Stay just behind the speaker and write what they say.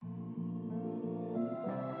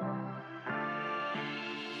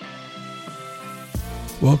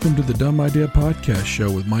Welcome to the Dumb Idea Podcast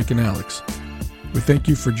Show with Mike and Alex. We thank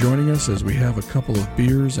you for joining us as we have a couple of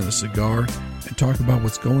beers and a cigar and talk about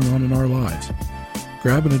what's going on in our lives.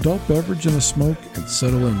 Grab an adult beverage and a smoke and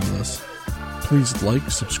settle in with us. Please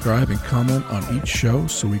like, subscribe, and comment on each show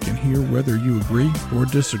so we can hear whether you agree or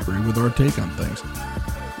disagree with our take on things.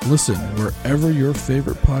 Listen wherever your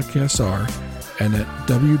favorite podcasts are and at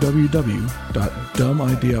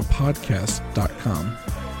www.dumbideapodcast.com.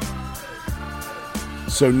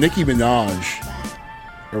 So Nicki Minaj,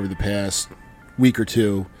 over the past week or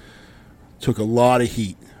two, took a lot of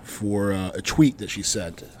heat for a tweet that she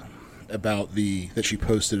sent about that she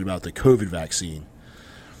posted about the COVID vaccine.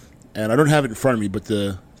 And I don't have it in front of me, but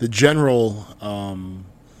the general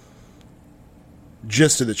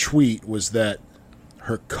gist of the tweet was that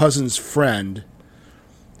her cousin's friend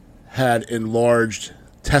had enlarged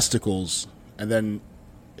testicles, and then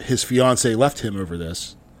his fiance left him over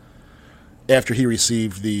this after he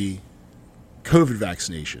received the COVID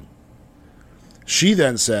vaccination. She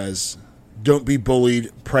then says, "Don't be bullied,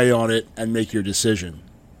 pray on it, and make your decision."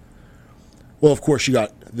 Well, of course, she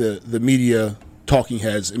got the media talking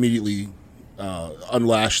heads immediately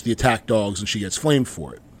unlashed the attack dogs, and she gets flamed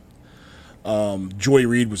for it. Joy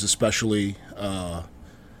Reid was especially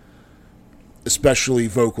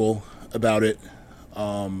vocal about it.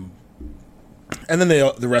 And then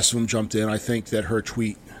the rest of them jumped in. I think that her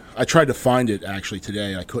tweet, I tried to find it actually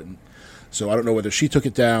today, I couldn't. So I don't know whether she took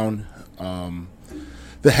it down.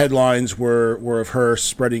 The headlines were of her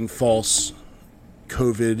spreading false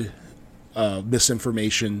COVID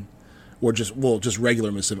misinformation, or just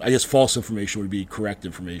regular misinformation. I guess false information would be correct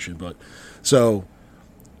information, but so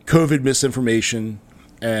COVID misinformation,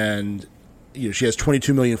 and she has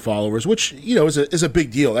 22 million followers, which is a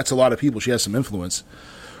big deal. That's a lot of people. She has some influence,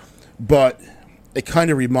 but it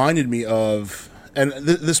kind of reminded me of, and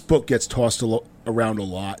this book gets tossed around a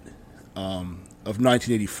lot, of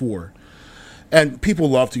 1984. And people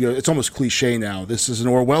love to go, it's almost cliche now, this is an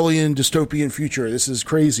Orwellian dystopian future, this is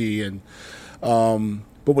crazy. And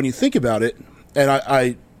but when you think about it, and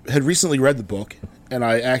I had recently read the book, and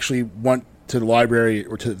I actually went to the library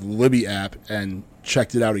or to the Libby app and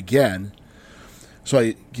checked it out again, so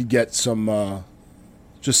I could get some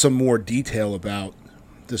just some more detail about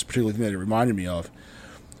this particular thing that it reminded me of,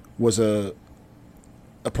 was a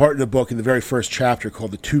part in the book in the very first chapter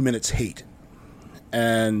called The 2 Minutes Hate.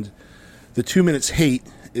 And the 2 minutes hate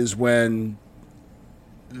is when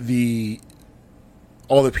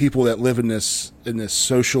all the people that live in this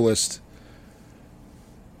socialist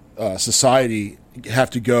society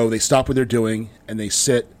have to go. They stop what they're doing and they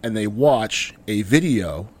sit and they watch a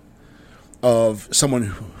video of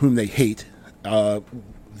someone whom they hate.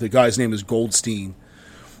 The guy's name is Goldstein.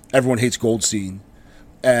 Everyone hates Goldstein,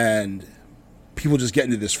 and people just get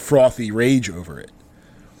into this frothy rage over it.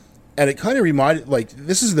 And it kind of reminded,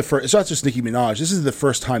 this is the first, it's not just Nicki Minaj, this is the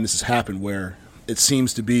first time this has happened where it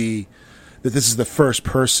seems to be that this is the first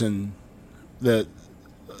person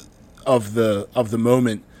of the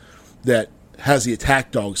moment that has the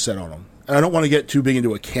attack dog set on them. And I don't want to get too big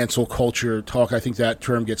into a cancel culture talk. I think that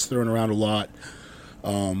term gets thrown around a lot.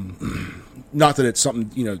 Not that it's something,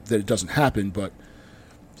 that it doesn't happen, but,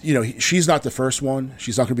 she's not the first one.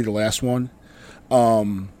 She's not going to be the last one. But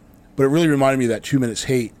it really reminded me of that 2 minutes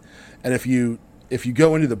hate. And if you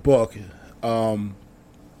go into the book, and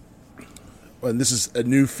this is a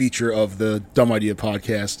new feature of the Dumb Idea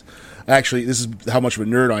podcast. Actually, this is how much of a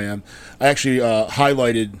nerd I am. I actually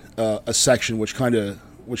highlighted a section which kind of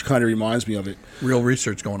reminds me of it. Real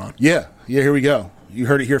research going on. Yeah. Here we go. You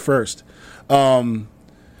heard it here first.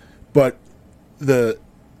 But the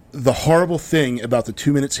horrible thing about the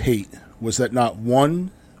 2 minutes hate was that one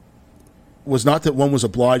was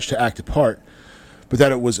obliged to act a part, but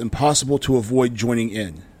that it was impossible to avoid joining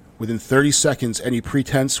in. Within 30 seconds, any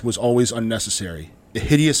pretense was always unnecessary. A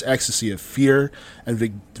hideous ecstasy of fear and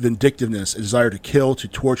vindictiveness, a desire to kill, to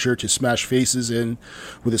torture, to smash faces in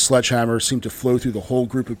with a sledgehammer seemed to flow through the whole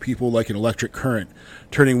group of people like an electric current,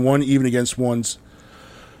 turning one even against one's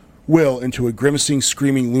will into a grimacing,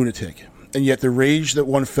 screaming lunatic. And yet the rage that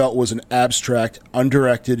one felt was an abstract,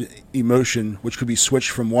 undirected emotion which could be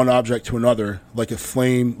switched from one object to another like the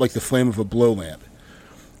flame of a blow lamp.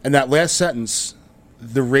 And that last sentence,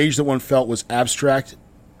 the rage that one felt was abstract,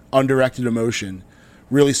 undirected emotion,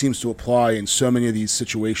 really seems to apply in so many of these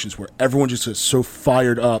situations where everyone just is so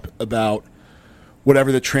fired up about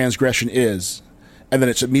whatever the transgression is, and then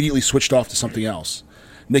it's immediately switched off to something else.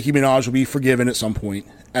 Nicki Minaj will be forgiven at some point,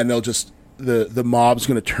 and they'll just the mob's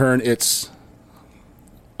going to turn its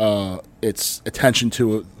attention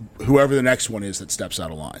to whoever the next one is that steps out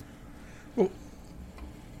of line. Well,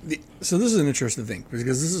 So this is an interesting thing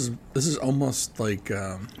because this is almost like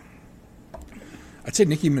I'd say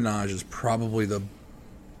Nicki Minaj is probably the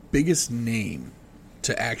biggest name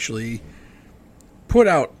to actually put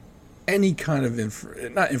out any kind of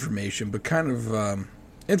not information, but kind of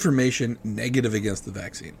information negative against the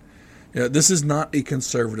vaccine. This is not a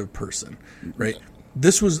conservative person, right?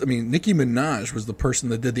 Nicki Minaj was the person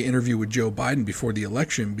that did the interview with Joe Biden before the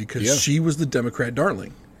election because she was the Democrat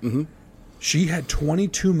darling. Mm-hmm. She had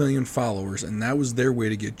 22 million followers, and that was their way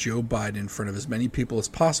to get Joe Biden in front of as many people as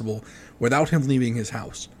possible without him leaving his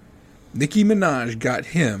house. Nicki Minaj got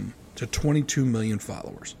him to 22 million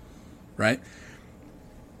followers, right?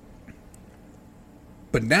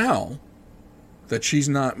 But now that she's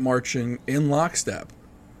not marching in lockstep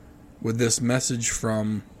with this message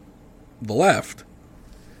from the left,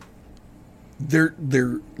 they're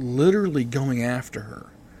literally going after her.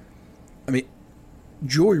 I mean,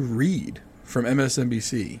 Joy Reid from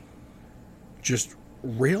MSNBC just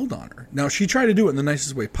railed on her. Now, she tried to do it in the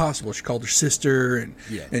nicest way possible. She called her sister, and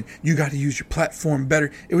you got to use your platform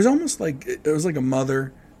better. It was almost like a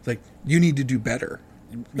mother. Like, you need to do better.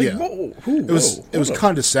 Like, it was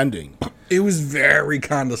condescending. It was very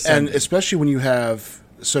condescending, and especially when you have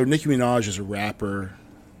Nicki Minaj is a rapper.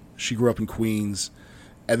 She grew up in Queens,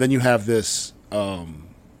 and then you have this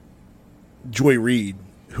Joy Reid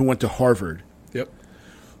who went to Harvard. Yep.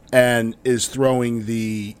 And is throwing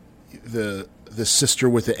the sister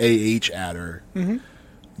with the AH at her. Mm-hmm.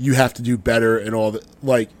 You have to do better and all that,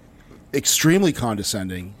 like extremely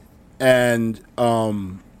condescending. And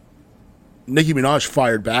Nicki Minaj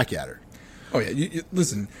fired back at her. Oh yeah,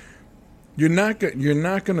 listen. You're not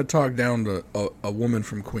going to talk down to a woman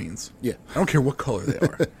from Queens. Yeah, I don't care what color they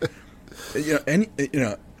are.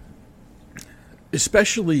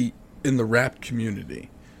 Especially in the rap community.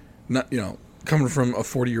 Not coming from a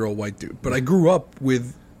 40-year-old white dude, but I grew up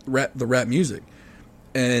with the rap music,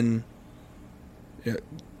 and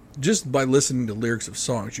just by listening to lyrics of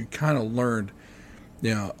songs, you kind of learned,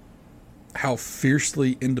 how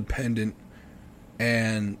fiercely independent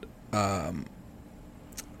and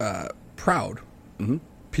proud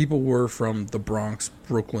people were from the Bronx,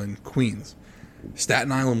 Brooklyn, Queens,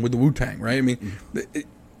 Staten Island with the Wu-Tang, right? I mean,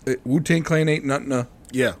 Wu-Tang Clan ain't nothing.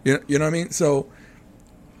 You know what I mean? So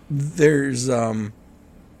there's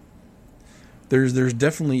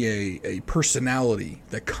definitely a personality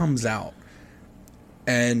that comes out,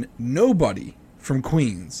 and nobody from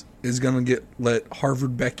Queens is gonna let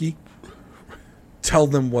Harvard Becky tell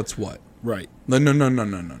them what's what. Right. No.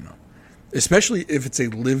 Especially if it's a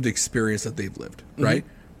lived experience that they've lived, right?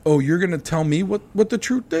 Mm-hmm. Oh, you're gonna tell me what the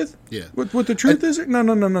truth is? Yeah. What the truth is?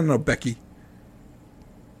 No, Becky.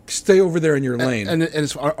 Stay over there in your lane.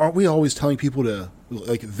 And aren't we always telling people to,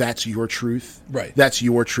 like, that's your truth? Right. That's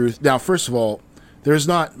your truth. Now, first of all, there's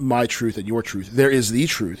not my truth and your truth. There is the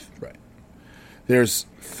truth. Right. There's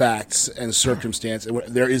facts and circumstance.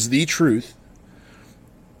 There is the truth.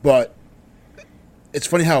 But it's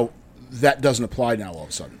funny how that doesn't apply now all of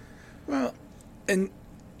a sudden. Well, and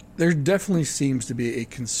there definitely seems to be a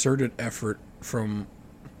concerted effort from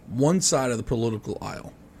one side of the political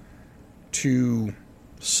aisle to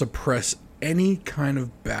suppress any kind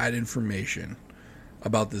of bad information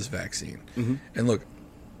about this vaccine. Mm-hmm. And look,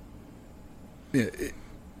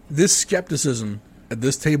 this skepticism at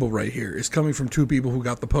this table right here is coming from two people who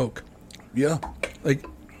got the poke. Yeah. Like,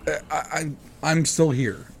 I'm still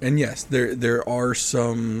here, and yes, there are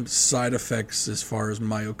some side effects as far as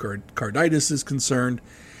myocarditis is concerned.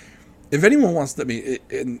 If anyone wants to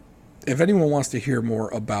hear more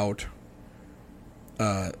about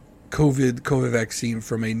COVID vaccine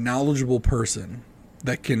from a knowledgeable person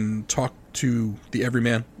that can talk to the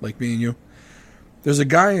everyman like me and you, there's a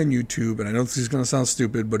guy on YouTube, and I know this is going to sound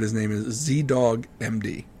stupid, but his name is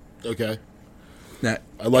ZDoggMD. Okay. Now,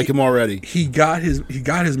 I like him already. He got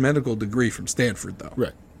his medical degree from Stanford, though.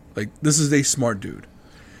 Right. Like, this is a smart dude.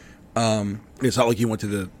 It's not like he went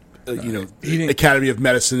to the Academy of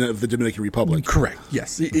Medicine of the Dominican Republic. Correct.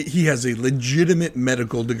 Yes, he has a legitimate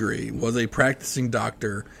medical degree. Was a practicing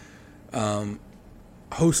doctor.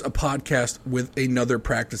 Hosts a podcast with another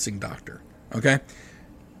practicing doctor. Okay,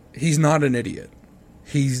 he's not an idiot.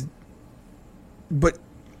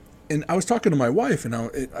 And I was talking to my wife, and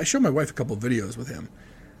I showed my wife a couple of videos with him.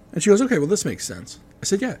 And she goes, okay, well, this makes sense. I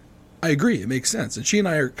said, yeah, I agree. It makes sense. And she and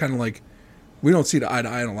I are kind of like, we don't see eye to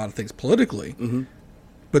eye on a lot of things politically. Mm-hmm.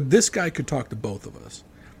 But this guy could talk to both of us.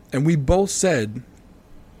 And we both said,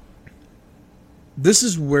 this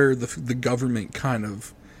is where the government kind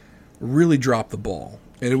of really dropped the ball.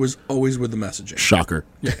 And it was always with the messaging. Shocker.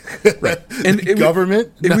 Yeah, right. And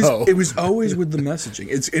government? It was always with the messaging.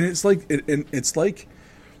 It's like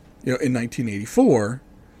in 1984,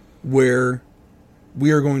 where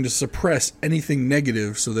we are going to suppress anything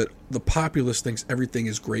negative so that the populace thinks everything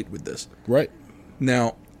is great with this. Right.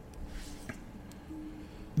 Now,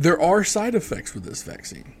 there are side effects with this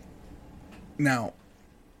vaccine. Now,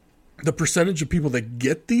 the percentage of people that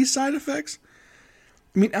get these side effects,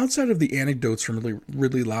 I mean, outside of the anecdotes from really,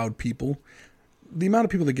 really loud people, the amount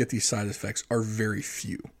of people that get these side effects are very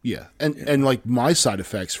few. Yeah. And like my side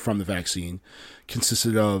effects from the vaccine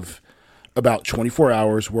consisted of about 24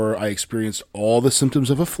 hours where I experienced all the symptoms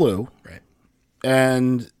of a flu. Right.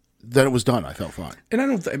 And then it was done. I felt fine. And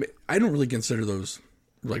I don't really consider those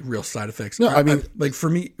like real side effects. No, I mean, like for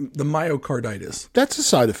me, the myocarditis. That's a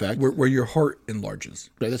side effect. Where your heart enlarges.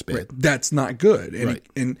 Right, that's bad. Right. That's not good. And, right.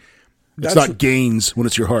 And it's not gains when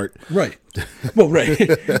it's your heart. Right. Well, right.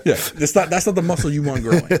 Yeah. That's not the muscle you want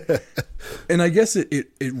growing. And I guess it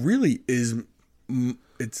really is.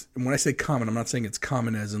 It's when I say common, I'm not saying it's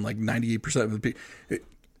common as in like 98% of the people.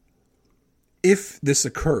 If this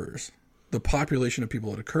occurs, the population of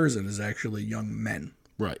people it occurs in is actually young men.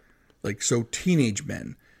 Right. Like, so teenage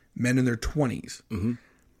men in their 20s,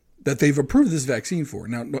 that they've approved this vaccine for.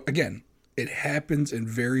 Now, again, it happens in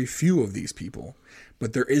very few of these people,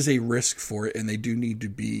 but there is a risk for it, and they do need to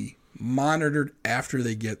be monitored after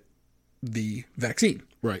they get the vaccine.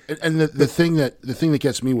 Right. And the thing that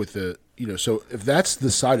gets me with the, so if that's the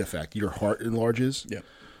side effect, your heart enlarges. Yeah.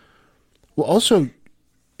 Well, also,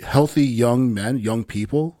 healthy young men, young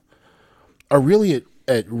people, are really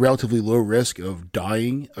at relatively low risk of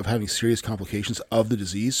dying, of having serious complications of the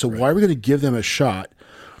disease. So why are we going to give them a shot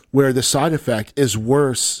where the side effect is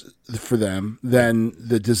worse for them than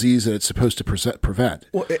the disease that it's supposed to prevent?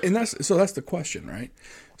 Well, and that's the question, right?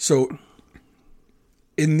 So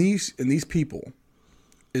in these people,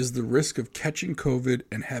 is the risk of catching COVID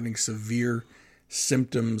and having severe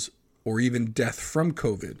symptoms or even death from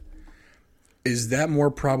COVID, is that more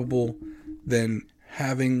probable than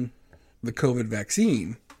having the COVID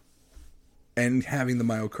vaccine and having the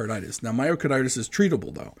myocarditis? Now, myocarditis is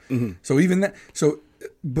treatable, though. Mm-hmm. So even that.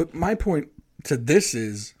 But my point to this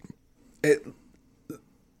is,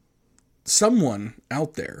 someone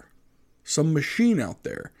out there, some machine out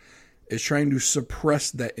there, is trying to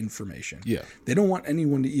suppress that information. Yeah. They don't want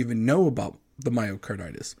anyone to even know about the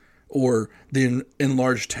myocarditis or the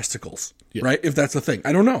enlarged testicles. Yeah. Right? If that's a thing.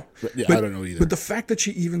 I don't know. I don't know either. But the fact that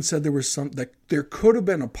she even said that there could have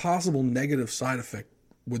been a possible negative side effect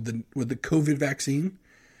with the COVID vaccine,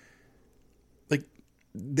 like,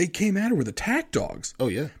 they came at her with attack dogs. Oh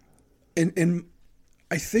yeah. And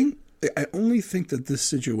I only think that this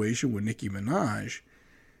situation with Nicki Minaj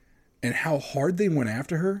and how hard they went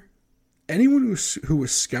after her, anyone who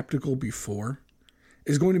was skeptical before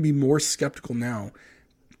is going to be more skeptical now,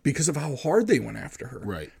 because of how hard they went after her.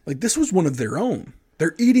 Right. Like, this was one of their own.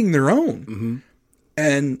 They're eating their own. Mm-hmm.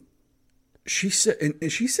 And she said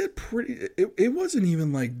it wasn't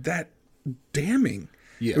even like that damning.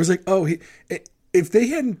 Yeah. It was like, if they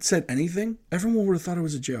hadn't said anything, everyone would have thought it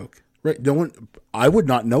was a joke. Right. I would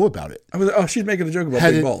not know about it. I was like, she's making a joke about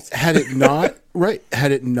big balls. Had it not, right.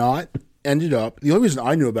 Had it not ended up, the only reason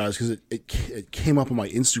I knew about it is because it came up on my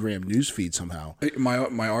Instagram news feed somehow. My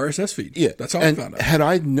RSS feed. Yeah, that's how I found out.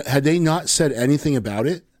 Had they not said anything about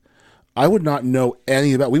it, I would not know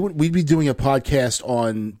anything about it. We'd be doing a podcast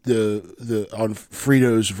on on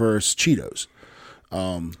Fritos versus Cheetos.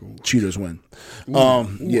 Cheetos win.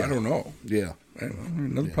 Yeah, I don't know. Yeah,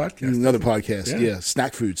 another podcast. Another podcast. Yeah,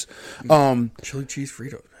 snack foods. Chili cheese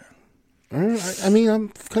Fritos. I mean, I'm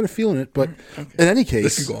kind of feeling it, but in any case,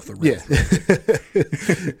 this could go off the rails. Yeah.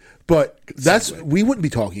 But we wouldn't be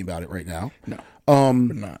talking about it right now. No,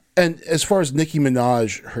 we're not. And as far as Nicki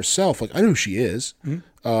Minaj herself, like, I know who she is.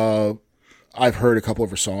 Mm-hmm. I've heard a couple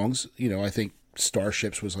of her songs. I think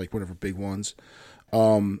Starships was like one of her big ones. I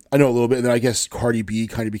know a little bit, and then I guess Cardi B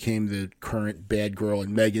kind of became the current bad girl,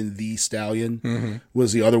 and Megan Thee Stallion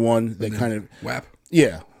was the other one that kind of WAP.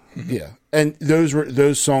 Yeah. Yeah, and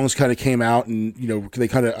those songs kind of came out, and they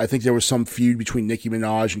kind of, I think there was some feud between Nicki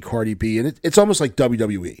Minaj and Cardi B, and it's almost like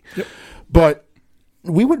WWE. Yep. But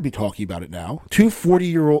we wouldn't be talking about it now. Two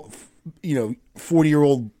 40-year-old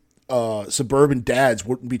suburban dads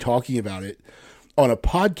wouldn't be talking about it on a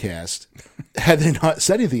podcast had they not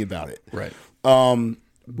said anything about it. Right.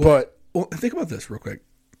 But think about this real quick.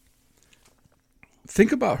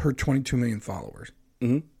 Think about her 22 million followers.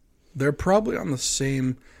 Mm-hmm. They're probably on the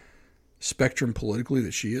same spectrum politically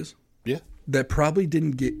that she is. Yeah. That probably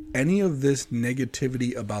didn't get any of this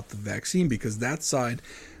negativity about the vaccine, because that side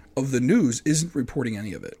of the news isn't reporting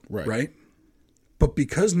any of it. Right? But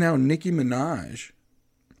because now Nicki Minaj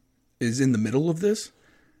is in the middle of this,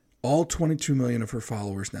 All 22 million of her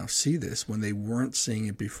followers now see this when they weren't seeing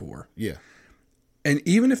it before. Yeah. And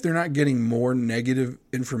even if they're not getting more negative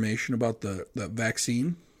information about the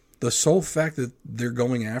vaccine, the sole fact that they're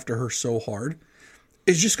going after her so hard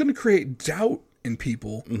is just going to create doubt in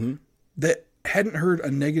people that hadn't heard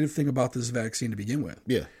a negative thing about this vaccine to begin with.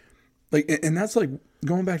 Yeah. Like, and that's like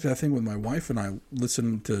going back to that thing with my wife and I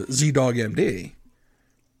listening to Z-Dog MD.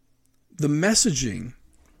 The messaging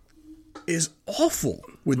is awful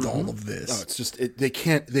with all of this. No, it's just they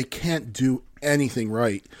can't do anything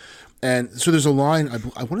right. And so there's a line,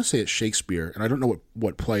 I want to say it's Shakespeare, and I don't know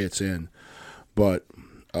what play it's in, but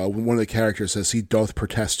one of the characters says he doth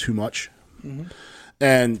protest too much.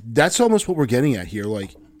 And that's almost what we're getting at here.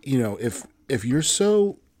 Like, you know, if you're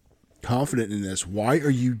so confident in this, why are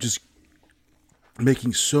you just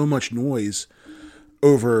making so much noise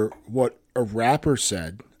over what a rapper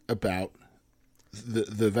said about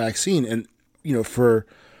the vaccine? And, you know, for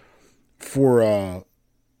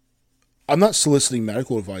I'm not soliciting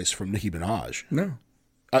medical advice from Nicki Minaj. No.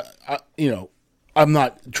 I'm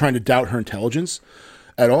not trying to doubt her intelligence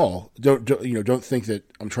at all. Don't think that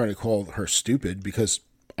I'm trying to call her stupid, because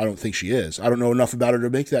I don't think she is. I don't know enough about her to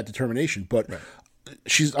make that determination, but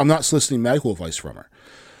I'm not soliciting medical advice from her.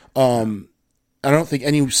 I don't think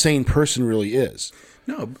any sane person really is.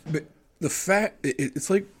 No, but the fact, it's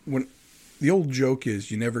like when the old joke is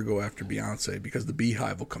you never go after Beyonce because the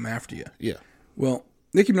Beehive will come after you. Yeah. Well,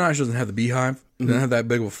 Nicki Minaj doesn't have the Beehive, doesn't have that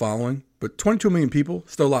big of a following, but 22 million people,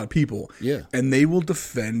 still a lot of people. Yeah. And they will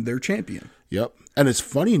defend their champion. Yep. And it's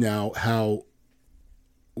funny now how,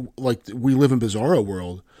 like, we live in bizarro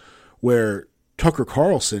world where Tucker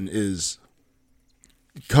Carlson is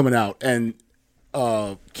coming out and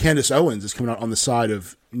Candace Owens is coming out on the side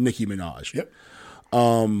of Nicki Minaj. Yep.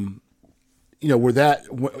 You know,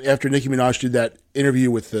 after Nicki Minaj did that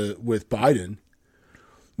interview with Biden,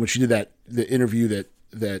 when she did the interview that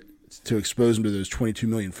to expose him to those 22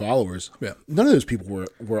 million followers, none of those people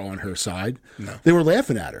were on her side. No. They were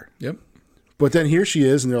laughing at her. Yep. But then here she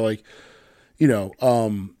is, and they're like, you know,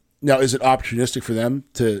 now is it opportunistic for them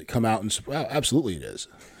to come out and well, absolutely it is.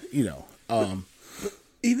 You know,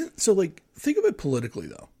 even so, like, think of it politically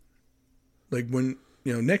though. Like when,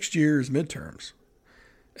 you know, next year's midterms,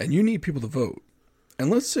 and you need people to vote,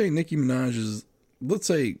 and let's say Nicki Minaj is, let's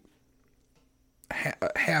say,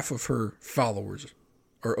 half of her followers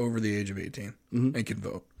are over the age of 18 and can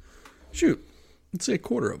vote. Shoot, let's say a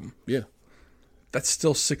quarter of them. Yeah, that's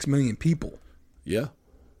still 6 million people. Yeah,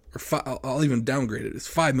 or I'll even downgrade it. It's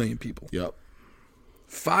 5 million people. Yep,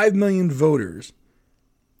 5 million voters,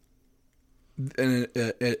 and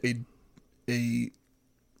a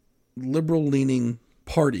liberal-leaning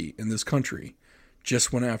party in this country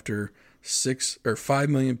just went after 6 or 5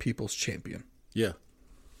 million people's champion. Yeah.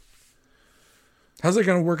 How's that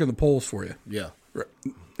going to work in the polls for you? Yeah.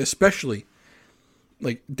 Especially,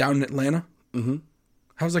 like, down in Atlanta. Mm-hmm.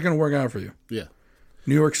 How's that going to work out for you? Yeah.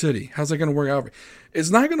 New York City. How's that going to work out for you? It's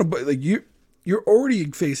not going to, like, you're already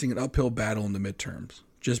facing an uphill battle in the midterms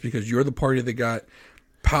just because you're the party that got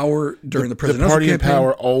power during the presidential campaign. The party in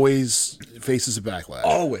power always faces a backlash.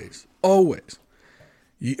 Always.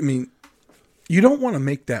 I mean, you don't want to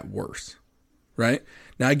make that worse, right?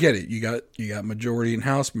 Now, I get it. You got majority in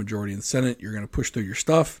House, majority in Senate. You're going to push through your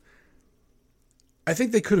stuff. I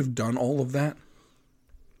think they could have done all of that.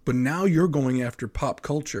 But now you're going after pop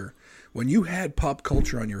culture when you had pop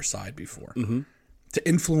culture on your side before to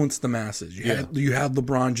influence the masses. You had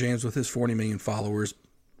LeBron James with his 40 million followers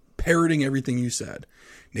parroting everything you said.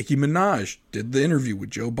 Nicki Minaj did the interview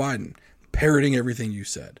with Joe Biden parroting everything you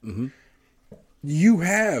said. Mm-hmm. You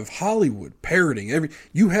have Hollywood parroting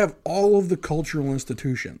you have all of the cultural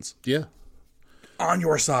institutions on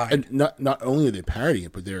your side. And not only are they parroting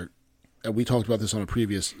it, but and we talked about this on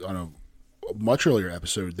a much earlier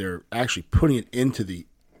episode, they're actually putting it into the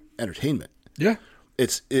entertainment. Yeah.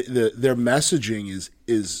 Their messaging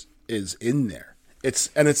is in there.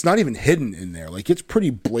 It's not even hidden in there. Like, it's pretty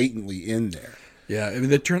blatantly in there. Yeah, I mean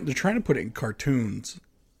they're trying to put it in cartoons.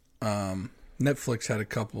 Netflix had a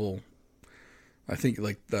couple. I think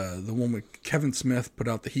like the one with Kevin Smith put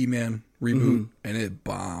out the He-Man reboot and it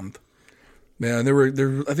bombed. Man,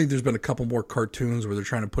 I think there's been a couple more cartoons where they're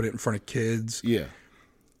trying to put it in front of kids. Yeah.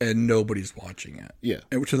 And nobody's watching it. Yeah.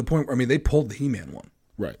 And to the point where, I mean, they pulled the He-Man one.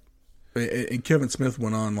 Right. And Kevin Smith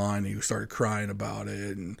went online and he started crying about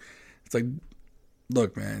it. And it's like,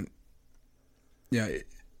 look, man, yeah,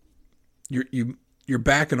 you're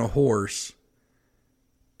backing a horse,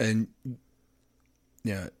 and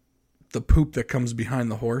yeah, the poop that comes behind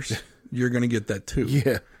the horse, you're going to get that too.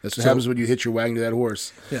 Yeah, that's what happens when you hitch your wagon to that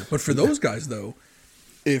horse. Yeah, but for those guys though,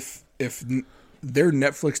 if their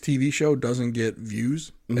Netflix TV show doesn't get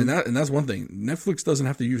views, and that's one thing. Netflix doesn't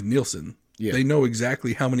have to use Nielsen. Yeah. They know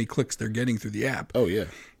exactly how many clicks they're getting through the app. Oh yeah.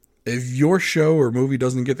 If your show or movie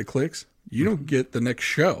doesn't get the clicks, you don't get the next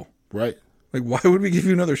show. Right. Like, why would we give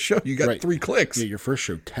you another show? You got Right. 3 clicks. Yeah, your first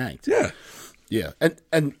show tanked. Yeah. Yeah,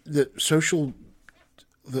 and the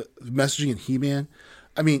messaging in He-Man.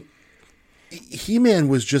 I mean, He-Man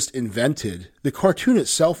was just invented. The cartoon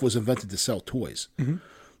itself was invented to sell toys,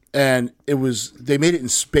 and they made it in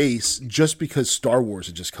space just because Star Wars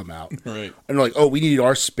had just come out, Right. And they're like, oh, we need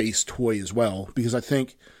our space toy as well, because I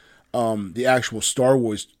think the actual Star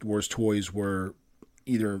Wars toys were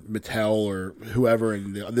either Mattel or whoever,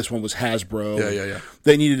 and this one was Hasbro. Yeah.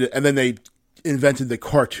 They needed it, and then they invented the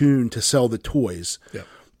cartoon to sell the toys. Yeah.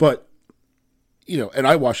 But, and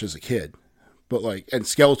I watched as a kid, but and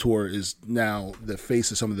Skeletor is now the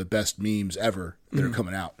face of some of the best memes ever that are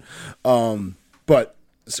coming out. But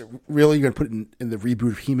so really, you're going to put it in the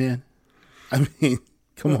reboot of He-Man? I mean,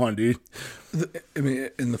 come on, dude.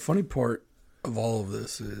 And the funny part of all of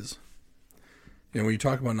this is, when you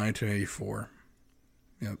talk about 1984,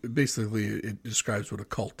 basically it describes what a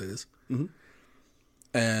cult is. Mm-hmm.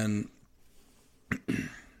 And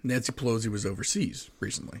Nancy Pelosi was overseas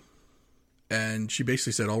recently, and she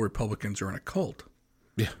basically said all Republicans are in a cult.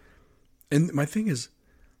 Yeah. And my thing is,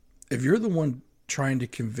 if you're the one trying to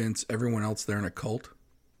convince everyone else they're in a cult,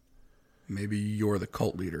 maybe you're the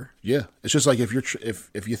cult leader. Yeah. It's just like if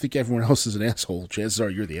you think everyone else is an asshole, chances are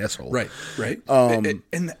you're the asshole. Right.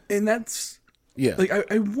 And that's like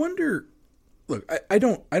I wonder. Look, I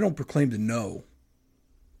don't proclaim to know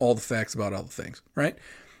all the facts about all the things, right?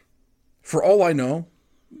 For all I know,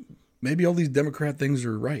 maybe all these Democrat things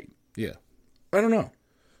are right. Yeah. I don't know.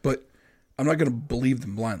 But I'm not going to believe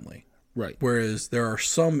them blindly. Right. Whereas there are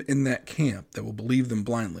some in that camp that will believe them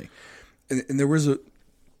blindly. And there was a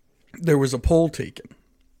poll taken.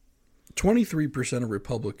 23% of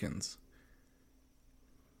Republicans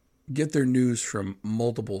get their news from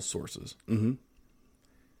multiple sources. Mm-hmm.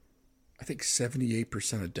 I think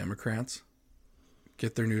 78% of Democrats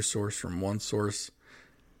get their news source from one source.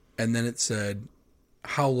 And then it said,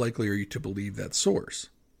 how likely are you to believe that source?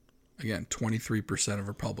 Again, 23% of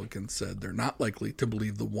Republicans said they're not likely to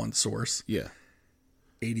believe the one source. Yeah.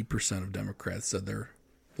 80% of Democrats said they're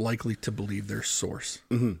likely to believe their source.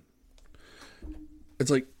 Mm-hmm.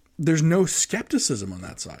 It's like, there's no skepticism on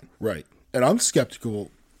that side. Right. And I'm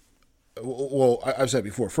skeptical. Well, I've said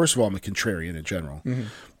before, first of all, I'm a contrarian in general. Mm-hmm.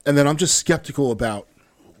 And then I'm just skeptical about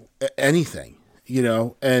anything,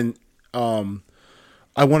 and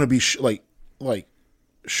I want to be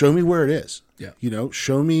show me where it is. Yeah.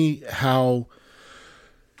 Show me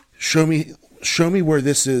where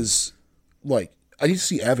this is. I need to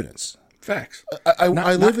see evidence. Facts. I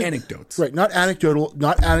live not in anecdotes. Right. Not anecdotal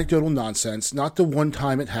nonsense. Not the one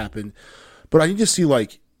time it happened, but I need to see and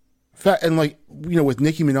with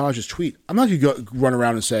Nicki Minaj's tweet, I'm not going to run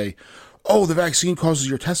around and say, oh, the vaccine causes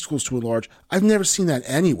your testicles to enlarge. I've never seen that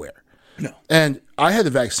anywhere. No. And I had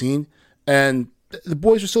the vaccine, and the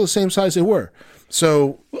boys are still the same size they were.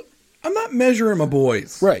 So I'm not measuring my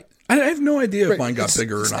boys. Right. I have no idea if mine got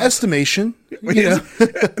bigger or not. Estimation. I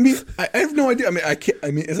have no idea.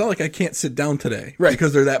 It's not like I can't sit down today, right?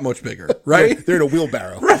 Because they're that much bigger, right? They're in a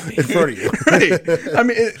wheelbarrow in front of you, right?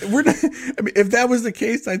 If that was the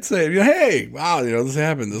case, I'd say, hey, wow, this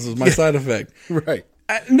happened. This was my side effect, right?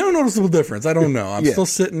 No noticeable difference. I don't know. I'm still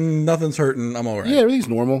sitting. Nothing's hurting. I'm all right. Yeah, everything's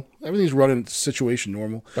normal. Everything's running situation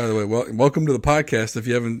normal. By the way, welcome to the podcast. If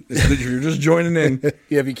you're just joining in,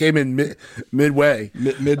 if you came in midway,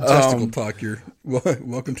 mid testicle talk, you're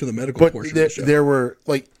welcome to the medical portion of the show. There were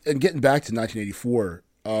and getting back to 1984,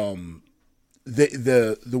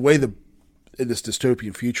 the way in this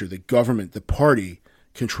dystopian future, the government, the party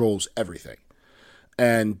controls everything.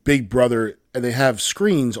 And Big Brother, and they have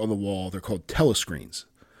screens on the wall. They're called telescreens.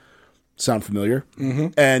 Sound familiar? Mm-hmm.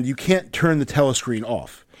 And you can't turn the telescreen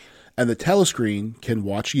off. And the telescreen can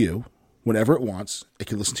watch you whenever it wants. It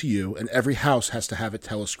can listen to you. And every house has to have a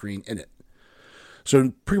telescreen in it.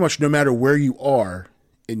 So pretty much no matter where you are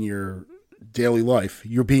in your daily life,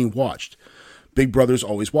 you're being watched. Big Brother's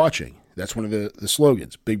always watching. That's one of the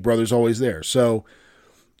slogans. Big Brother's always there. So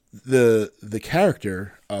the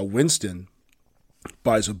character, Winston,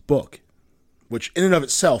 buys a book, which in and of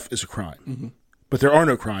itself is a crime. Mm-hmm. But there are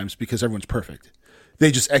no crimes because everyone's perfect.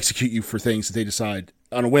 They just execute you for things that they decide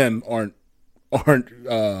on a whim aren't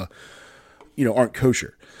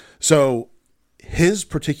kosher. So his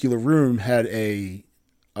particular room had an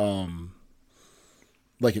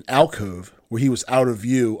alcove where he was out of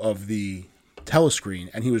view of the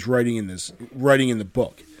telescreen, and he was writing in the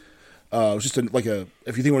book. It was just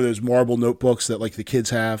if you think one of those marble notebooks that like the kids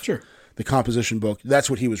have, Sure. the composition book, that's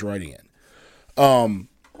what he was writing in.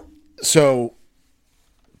 So,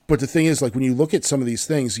 but the thing is, like when you look at some of these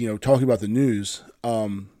things, talking about the news,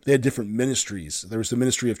 they had different ministries. There was the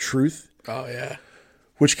Ministry of Truth. Oh, yeah.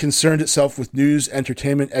 Which concerned itself with news,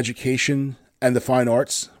 entertainment, education, and the fine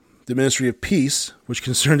arts. The Ministry of Peace, which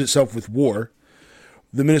concerned itself with war.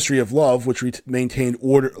 The Ministry of Love, which maintained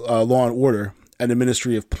order, law and order. And the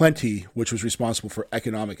Ministry of Plenty, which was responsible for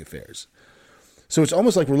economic affairs. So it's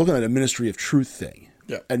almost like we're looking at a Ministry of Truth thing.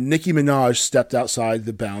 Yeah. And Nicki Minaj stepped outside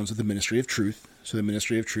the bounds of the Ministry of Truth. So the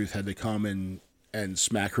Ministry of Truth had to come and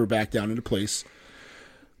smack her back down into place.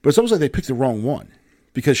 But it's almost like they picked the wrong one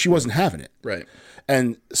because she wasn't having it. Right.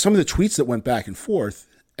 And some of the tweets that went back and forth,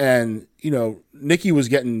 and, Nicki was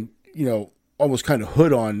getting, almost kind of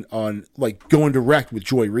hood on like going direct with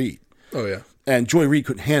Joy Reid. Oh, yeah. And Joy Reid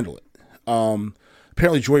couldn't handle it.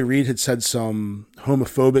 Apparently Joy Reid had said some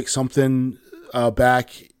homophobic something back,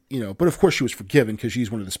 but of course she was forgiven because she's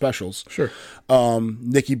one of the specials. Sure.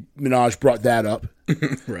 Nicki Minaj brought that up.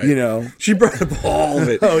 Right. She brought up all of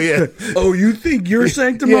it. Oh, yeah. Oh, you think you're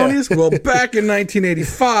sanctimonious? Yeah. Well, back in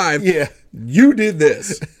 1985, Yeah. you did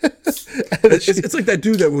this. It's like that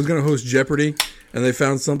dude that was going to host Jeopardy, and they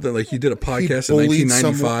found something, like he did a podcast in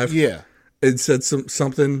 1995. Yeah. And said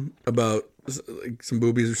something about like some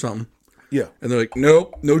boobies or something. Yeah. And they're like,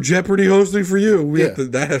 nope, no Jeopardy hosting for you.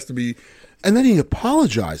 That has to be. And then he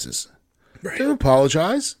apologizes. Right. Don't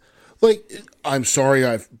apologize. Like, I'm sorry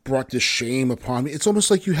I've brought this shame upon me. It's almost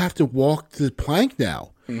like you have to walk the plank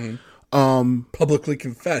now. Mm-hmm. Publicly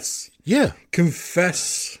confess. Yeah.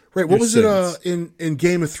 Confess. Right. What was sins. it in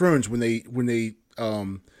Game of Thrones when they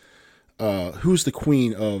who's the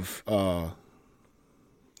queen of the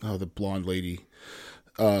blonde lady?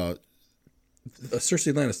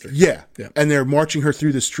 Cersei Lannister. Yeah. Yeah. And they're marching her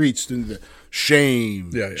through the streets doing the shame.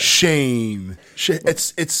 Yeah. Shame.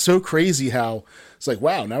 It's so crazy how it's like,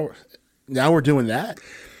 wow, now we're doing that.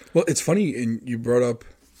 Well, it's funny, and you brought up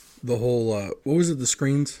the whole what was it? The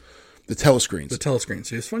screens. The telescreens. The telescreens.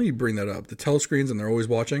 See, it's funny you bring that up. The telescreens, and they're always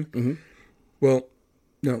watching. Mm-hmm. Well,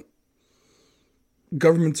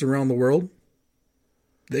 governments around the world,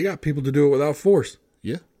 they got people to do it without force.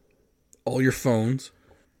 Yeah. All your phones,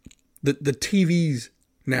 the TVs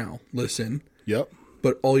now listen. Yep.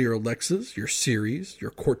 But all your Alexas, your Siris, your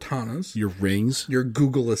Cortanas, Your rings. your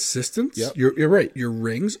Google Assistants, Yep. you're right, your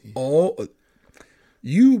Rings, all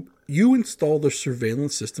you install the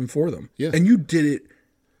surveillance system for them. Yeah. And you did it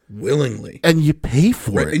willingly. And you pay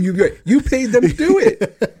for it. And you paid them to do it.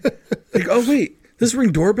 Like, oh wait, this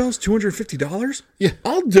Ring doorbell's $250? Yeah.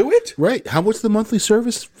 I'll do it. Right. How much the monthly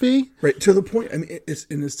service fee? Right. To the point, I mean,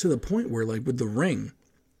 it's to the point where, like, with the Ring,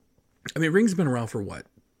 I mean, Ring's been around for what?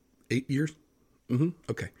 8 years? Mm-hmm.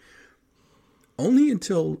 Okay. Only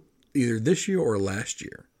until either this year or last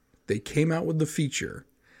year, they came out with the feature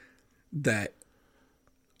that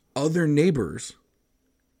other neighbors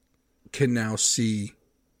can now see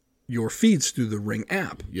your feeds through the Ring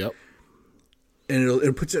app. Yep. And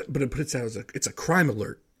it puts it out as it's a crime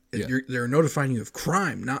alert. Yeah. They're notifying you of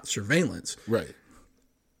crime, not surveillance. Right.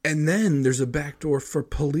 And then there's a backdoor for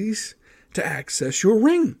police to access your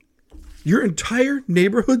Ring. Your entire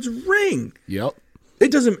neighborhood's Ring. Yep.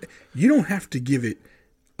 You don't have to give it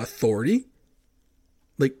authority.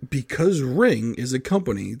 Like, because Ring is a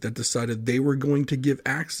company that decided they were going to give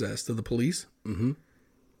access to the police,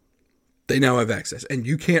 they now have access. And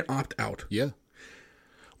you can't opt out. Yeah.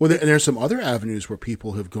 Well, and there's some other avenues where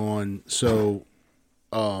people have gone. So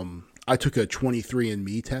I took a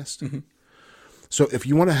 23andMe test. Mm-hmm. So if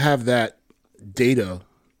you want to have that data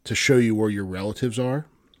to show you where your relatives are,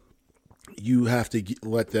 you have to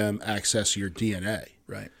let them access your DNA.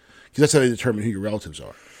 Right. Because that's how they determine who your relatives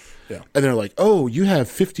are. Yeah. And they're like, oh, you have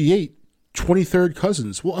 58 23rd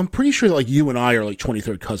cousins. Well, I'm pretty sure like you and I are like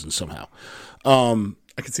 23rd cousins somehow.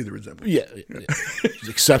 I can see the resemblance. Yeah. He's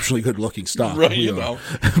exceptionally good looking stuff. Right, you know.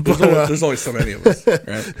 There's always so many of us.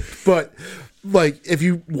 Right? But like, if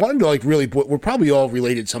you wanted to like really, we're probably all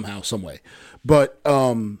related somehow, some way. But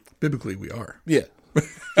biblically, we are. Yeah.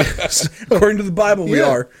 According to the Bible, we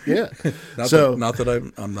are. Yeah. Not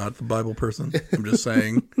that I'm not the Bible person. I'm just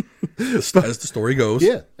saying, as the story goes.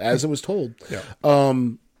 Yeah, as it was told. Yeah.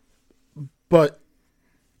 But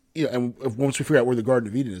and once we figure out where the Garden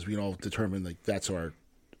of Eden is, we can all determine like that's our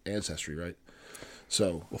ancestry, right?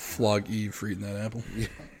 So we'll flog Eve for eating that apple. Yeah.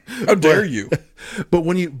 How dare you? But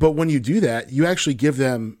when you do that, you actually give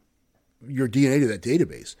them your DNA to that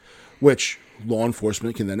database, which law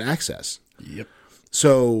enforcement can then access. Yep.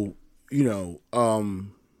 So, if you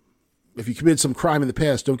committed some crime in the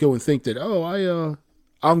past, don't go and think that,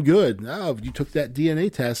 I'm good. No, you took that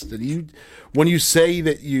DNA test, and when you say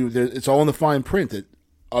that it's all in the fine print that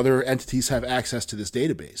other entities have access to this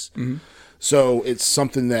database. Mm-hmm. So it's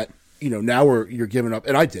something that now you're giving up,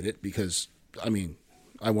 and I did it because I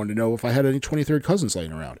wanted to know if I had any 23rd cousins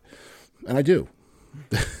laying around, and I do,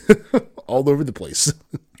 all over the place.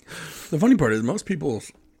 The funny part is most people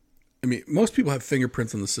have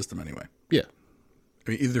fingerprints in the system anyway. Yeah.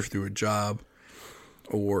 Either through a job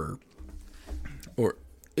or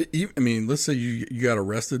let's say you got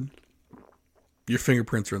arrested, your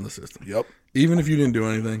fingerprints are in the system. Yep. Even if you didn't do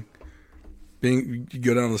anything, you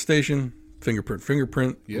go down to the station,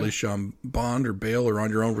 fingerprint, release you on bond or bail or on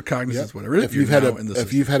your own recognizance, whatever. If you've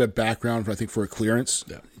had a background, I think for a clearance,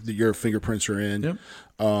 your fingerprints are in. Yep.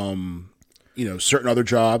 Certain other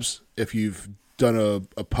jobs, if you've done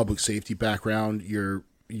a public safety background, your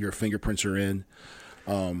fingerprints are in.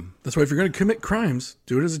 That's why if you're going to commit crimes,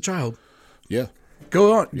 do it as a child. Yeah.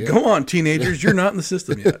 Go on, teenagers. You're not in the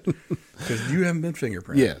system yet because you haven't been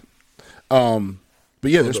fingerprinted. Yeah.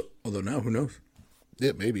 But yeah, although now, who knows?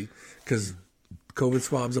 Yeah, maybe because COVID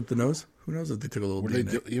swabs up the nose. Who knows if they took a little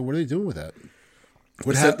DNA? What are they doing with that?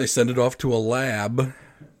 They send it off to a lab.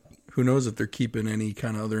 Who knows if they're keeping any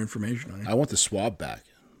kind of other information on it? I want the swab back.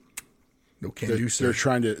 No, can't do so. They're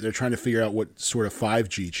trying to figure out what sort of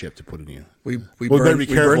 5G chip to put in you. We better be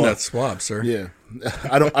careful. We burned that swab, sir. Yeah,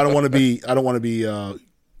 I don't want to be. The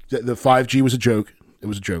 5G was a joke. It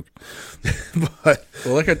was a joke. But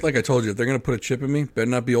like I told you, if they're going to put a chip in me, better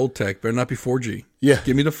not be old tech. Better not be 4G. Yeah,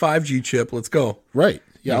 give me the 5G chip. Let's go. Right.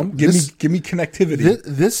 Yeah. Give me connectivity.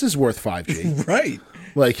 This is worth 5G. Right.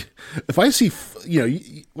 Like if I see,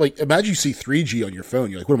 imagine you see 3G on your phone.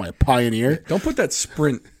 You're like, what am I, a pioneer? Don't put that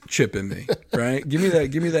Sprint chip in me, right? Give me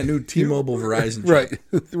that new T-Mobile Verizon chip. Right.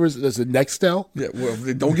 There's a Nextel. Yeah, well,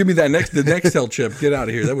 don't give me the Nextel chip. Get out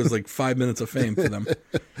of here. That was like 5 minutes of fame for them.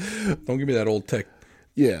 Don't give me that old tech.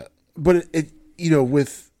 Yeah, but it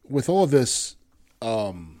with all of this,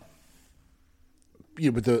 but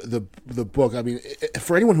the book. I mean,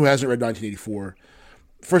 for anyone who hasn't read 1984,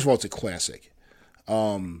 first of all, it's a classic.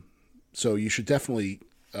 So you should definitely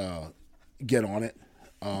get on it.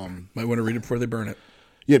 Might want to read it before they burn it.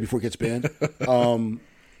 Yeah, before it gets banned.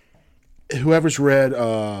 Whoever's read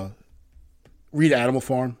Animal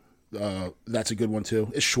Farm, that's a good one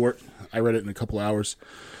too. It's short. I read it in a couple hours.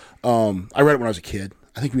 I read it when I was a kid.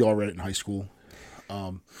 I think we all read it in high school. You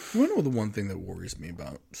want to know the one thing that worries me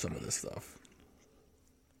about some of this stuff?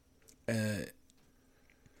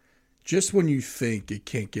 Just when you think it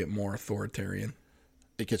can't get more authoritarian.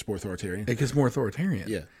 It gets more authoritarian.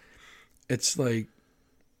 Yeah. It's like,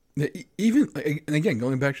 even, and again,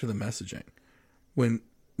 going back to the messaging, when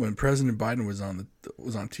President Biden was on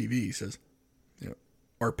TV, he says,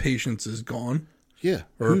 our patience is gone. Yeah.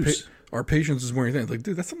 Or our patience is more than like,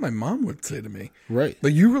 dude, that's what my mom would say to me. Right.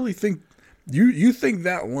 Like, you really think, you think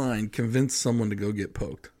that line convinced someone to go get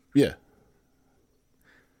poked. Yeah.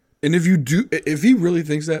 And if he really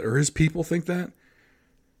thinks that, or his people think that,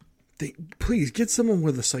 please get someone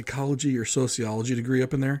with a psychology or sociology degree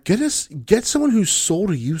up in there. Get someone who sold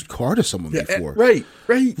a used car to someone before. Right.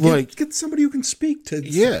 Like, get somebody who can speak to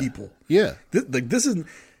people. Yeah. This is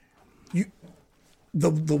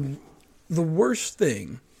the worst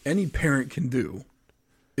thing any parent can do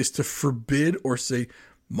is to forbid or say,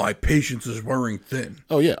 my patience is wearing thin.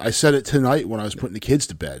 Oh yeah, I said it tonight when I was putting the kids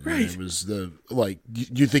to bed. Right. It was do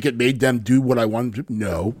you think it made them do what I wanted to?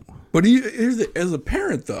 No. But as a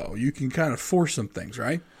parent, though, you can kind of force some things,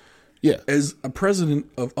 right? Yeah. As a president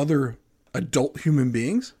of other adult human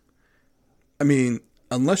beings, I mean,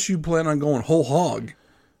 unless you plan on going whole hog,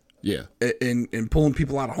 yeah, and pulling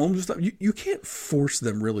people out of homes and stuff, you can't force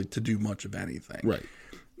them really to do much of anything. Right.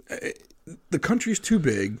 The country's too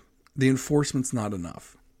big. The enforcement's not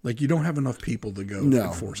enough. Like, you don't have enough people to go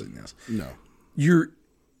enforcing this. No. Your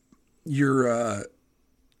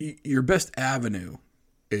best avenue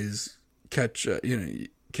is catch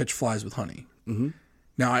flies with honey. Mm-hmm.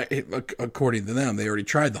 Now, according to them, they already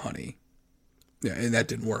tried the honey, and that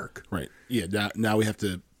didn't work. Right. Yeah. Now we have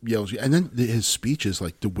to yell, and then his speech is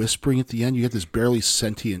like the whispering at the end. You get this barely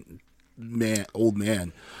sentient old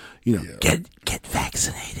man. Get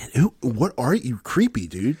vaccinated. What are you? Creepy,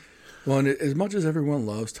 dude. Well, and as much as everyone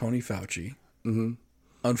loves Tony Fauci, mm-hmm.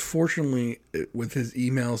 Unfortunately, with his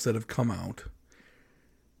emails that have come out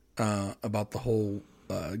about the whole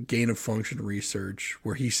gain of function research,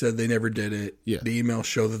 where he said they never did it, the emails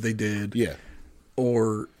show that they did,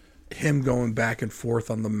 or him going back and forth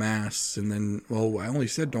on the masks, and then, well, I only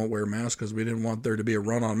said don't wear masks because we didn't want there to be a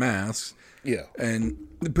run on masks. Yeah,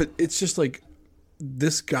 but it's just like,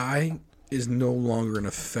 this guy is no longer an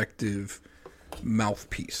effective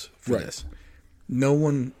mouthpiece for Right. this. No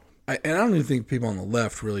one, and I don't even think people on the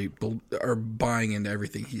left really are buying into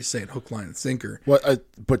everything he's saying, hook, line, and sinker. Well,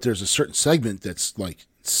 but there's a certain segment that's like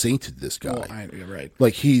sainted this guy. Well, right.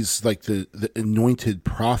 Like he's like the anointed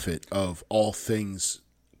prophet of all things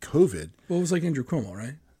COVID. Well, it was like Andrew Cuomo,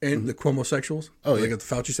 right? And the Cuomo sexuals. Oh, like yeah. the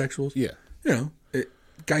Fauci sexuals. Yeah. You know,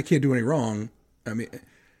 guy can't do any wrong. I mean,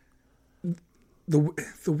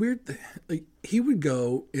 the weird thing, like he would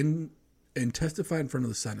go in and testify in front of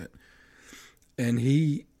the Senate, and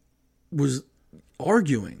he was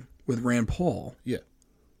arguing with Rand Paul Yeah.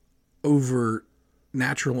 over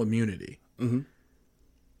natural immunity. Mm-hmm.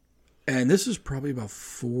 And this is probably about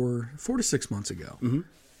 4 to 6 months ago. Mm-hmm.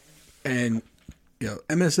 And, you know,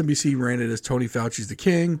 MSNBC ran it as Tony Fauci's the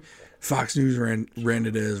king. Fox News ran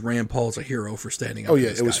it as Rand Paul's a hero for standing up. Oh yeah, to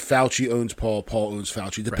this it was guy. Fauci owns Paul, Paul owns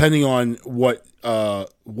Fauci, depending on what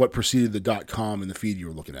preceded the .com in the feed you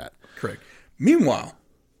were looking at. Correct. Meanwhile,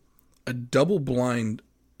 a double-blind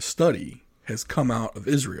study has come out of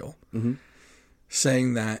Israel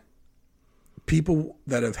saying that people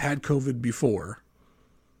that have had COVID before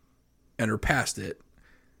and are past it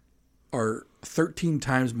are 13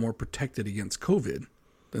 times more protected against COVID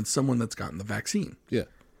than someone that's gotten the vaccine. Yeah.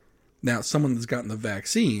 Now, someone that's gotten the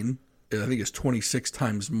vaccine, I think, is 26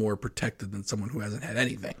 times more protected than someone who hasn't had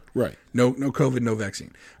anything. Right. No COVID, no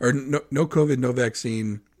vaccine. Or no COVID, no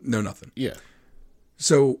vaccine, no nothing. Yeah.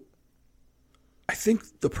 So I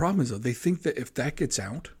think the problem is, though, they think that if that gets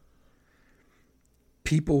out,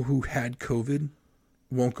 people who had COVID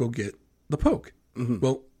won't go get the poke. Mm-hmm.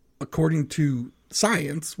 Well, according to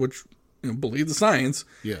science, which, you know, believe the science,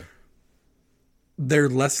 Yeah. they're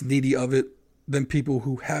less needy of it than people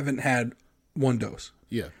who haven't had one dose.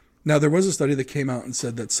 Yeah. Now, there was a study that came out and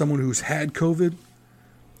said that someone who's had COVID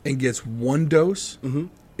and gets one dose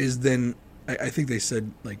is then, I think they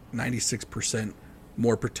said like 96%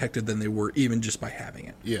 more protected than they were even just by having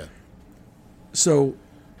it. Yeah. So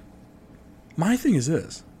my thing is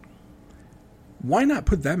this. Why not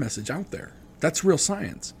put that message out there? That's real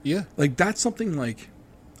science. Yeah. Like, that's something like,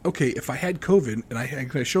 okay, if I had COVID and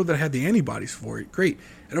I showed that I had the antibodies for it, great.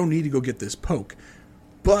 I don't need to go get this poke.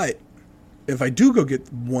 But if I do go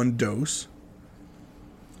get one dose,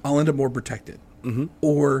 I'll end up more protected. Mm-hmm.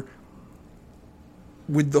 Or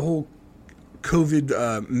with the whole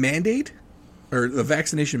COVID mandate or the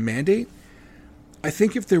vaccination mandate, I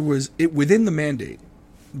think if there was it within the mandate,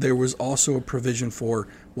 there was also a provision for,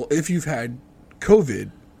 well, if you've had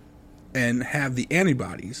COVID and have the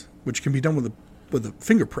antibodies, which can be done with a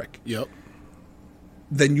finger prick, Yep.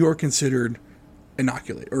 then you're considered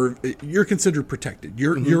inoculated or you're considered protected.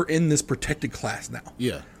 You're in this protected class now.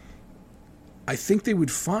 Yeah. I think they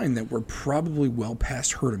would find that we're probably well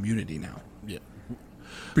past herd immunity now Yeah.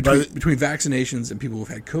 between vaccinations and people who've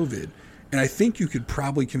had COVID. And I think you could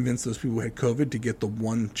probably convince those people who had COVID to get the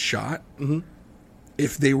one shot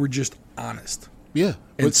if they were just honest Yeah.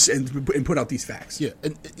 and put out these facts. Yeah.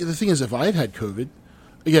 And the thing is, if I had COVID,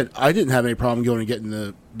 again, I didn't have any problem going and getting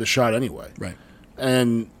the shot anyway. Right.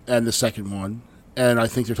 And the second one. And I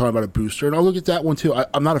think they're talking about a booster. And I'll look at that one too.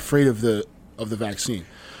 I'm not afraid of the vaccine.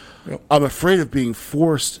 Yep. I'm afraid of being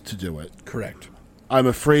forced to do it. Correct. I'm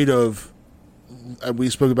afraid of, and we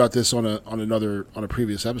spoke about this on a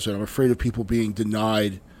previous episode. I'm afraid of people being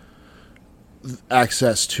denied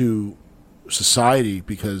access to society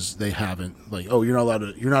because they haven't, like, oh, you're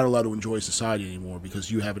not allowed to enjoy society anymore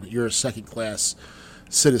because you're a second class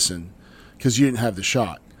citizen because you didn't have the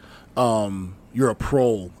shot. You're a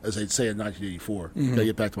prole, as they'd say in 1984. Gotta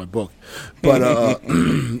get back to my book, but one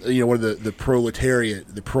of the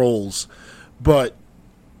proletariat, the proles, but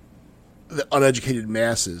the uneducated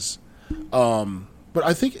masses. But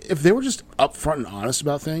I think if they were just upfront and honest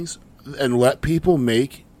about things and let people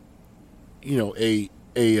make,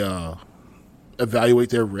 evaluate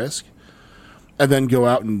their risk and then go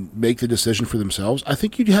out and make the decision for themselves, I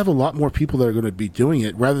think you'd have a lot more people that are going to be doing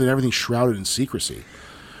it rather than everything shrouded in secrecy.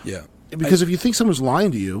 Yeah. Because if you think someone's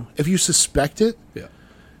lying to you, if you suspect it, Yeah.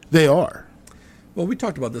 they are. Well, we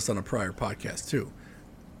talked about this on a prior podcast too.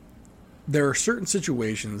 There are certain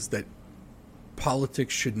situations that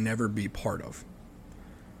politics should never be part of.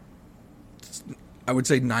 I would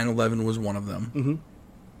say 9/11 was one of them,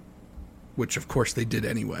 which of course they did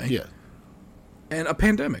anyway. Yeah. And a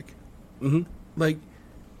pandemic. Like,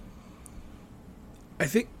 I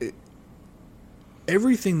think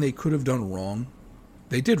everything they could have done wrong,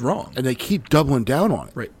 they did wrong. And they keep doubling down on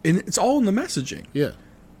it. Right. And it's all in the messaging. Yeah.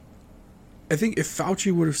 I think if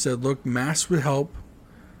Fauci would have said, look, masks would help,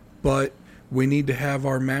 but we need to have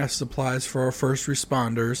our mask supplies for our first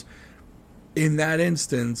responders. In that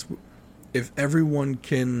instance, if everyone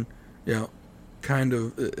can, kind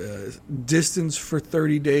of distance for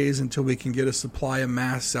 30 days until we can get a supply of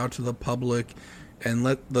masks out to the public and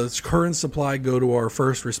let the current supply go to our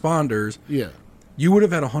first responders, you would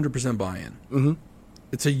have had 100% buy-in. Mm-hmm.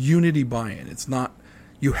 It's a unity buy-in. It's not,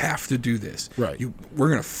 you have to do this. Right. We're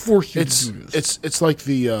going to force you to do this. It's like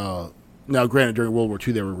the, now granted, during World War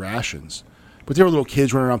II, there were rations, but there were little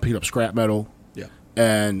kids running around picking up scrap metal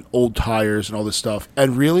and old tires and all this stuff.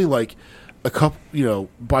 And really, like, a couple,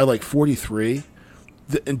 by like 43,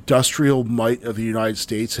 the industrial might of the United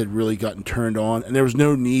States had really gotten turned on, and there was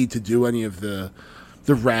no need to do any of the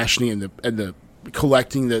rationing and the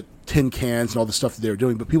collecting the tin cans and all the stuff that they were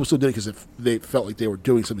doing. But people still did it because they felt like they were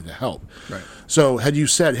doing something to help. Right. So had you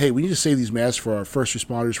said, hey, we need to save these masks for our first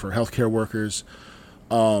responders, for our healthcare workers,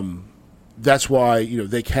 that's why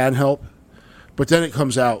they can help. But then it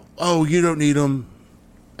comes out, oh, you don't need them.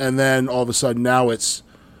 And then all of a sudden now it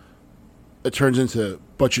turns into,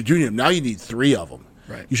 but you do need them. Now you need 3 of them.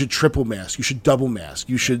 Right. You should triple mask. You should double mask.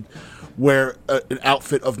 You should wear an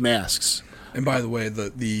outfit of masks. And by the way,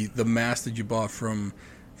 the mask that you bought from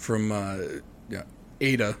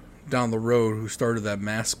Ada down the road, who started that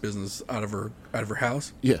mask business out of her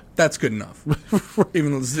house, that's good enough.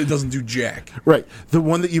 Even though it doesn't do jack. Right. The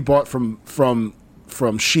one that you bought from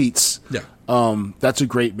Sheets. That's a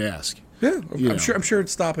great mask. Yeah, I'm sure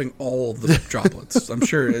it's stopping all of the droplets. I'm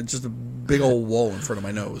sure it's just a big old wall in front of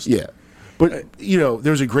my nose. Yeah, but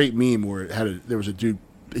there was a great meme where there was a dude.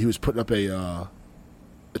 He was putting up a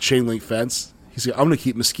chain link fence. He's like, I'm going to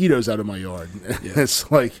keep mosquitoes out of my yard. Yeah.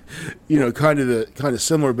 It's like, kind of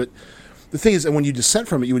similar. But the thing is that when you dissent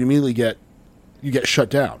from it, you would immediately get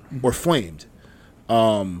shut down or flamed,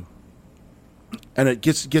 and it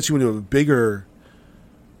gets you into a bigger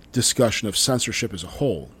discussion of censorship as a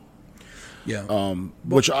whole. Yeah.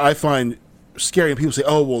 Which I find scary. And people say,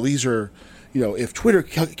 "Oh, well, these are, if Twitter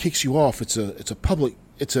kicks you off, it's a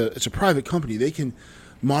private company. They can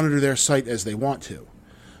monitor their site as they want to."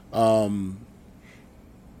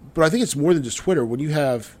 But I think it's more than just Twitter. When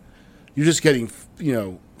you're just getting,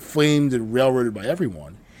 flamed and railroaded by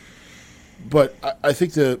everyone. But I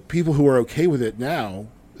think the people who are okay with it now,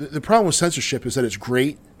 the problem with censorship is that it's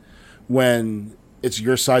great when it's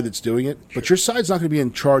your side that's doing it, but your side's not going to be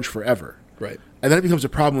in charge forever. Right. And then it becomes a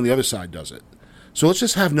problem when the other side does it. So let's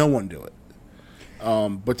just have no one do it.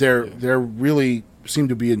 But they're really seem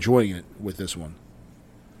to be enjoying it with this one.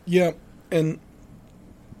 Yeah, and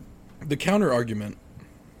the counter argument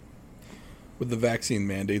with the vaccine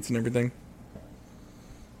mandates and everything,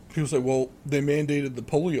 people say, well, they mandated the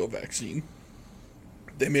polio vaccine,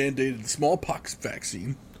 they mandated the smallpox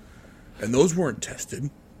vaccine, and those weren't tested.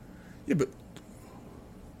 Yeah, but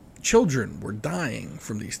children were dying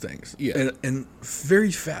from these things. Yeah. And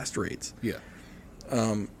very fast rates. Yeah.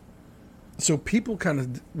 So people kind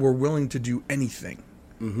of were willing to do anything.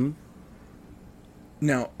 Mm-hmm.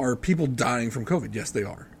 Now, are people dying from COVID? Yes, they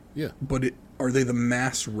are. Yeah. But are they the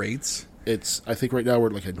mass rates? I think right now we're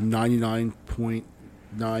at like a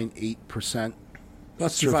 99.98%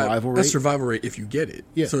 survival rate. That's survival rate if you get it.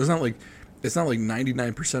 Yeah. So it's not like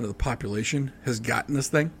 99% of the population has gotten this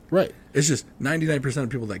thing. Right. It's just 99% of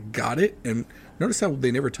people that got it. And notice how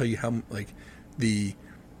they never tell you how, like, the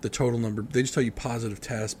total number. They just tell you positive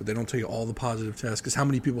tests, but they don't tell you all the positive tests, because how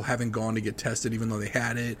many people haven't gone to get tested even though they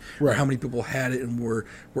had it, right. Or how many people had it and were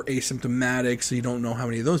asymptomatic, so you don't know how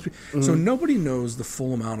many of those people. Mm-hmm. So nobody knows the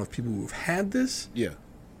full amount of people who have had this,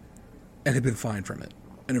 and have been fine from it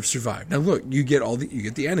and have survived. Now look, you get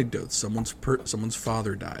the anecdotes. Someone's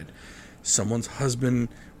father died, someone's husband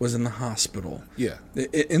was in the hospital. Yeah,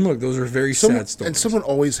 and look, those are very sad stories. And someone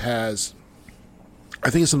always has. I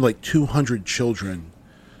think it's something like 200 children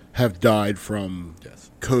have died from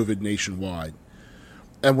COVID nationwide.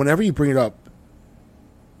 And whenever you bring it up,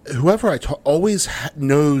 whoever I talk always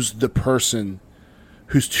knows the person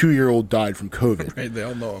whose 2-year-old died from COVID. Right, they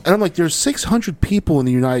all know him. And I'm like, there's 600 people in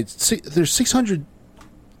the United States. There's 300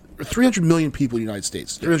 million people in the United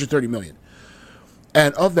States. 330 million.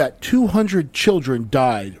 And of that, 200 children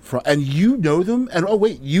died from, and you know them, and oh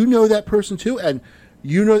wait, you know that person too, and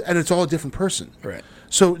and it's all a different person. Right.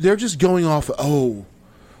 So they're just going off,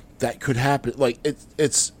 that could happen. Like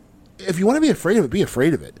it's if you want to be afraid of it, be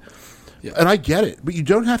afraid of it. Yeah. And I get it, but you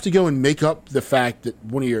don't have to go and make up the fact that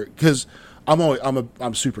one of your, because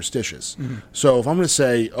I'm superstitious. Mm-hmm. So if I'm going to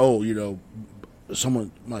say,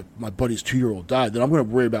 someone my buddy's 2-year-old died, then I'm going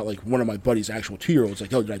to worry about like one of my buddy's actual 2-year-olds.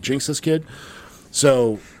 Like, did I jinx this kid?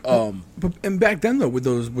 So, and back then though, with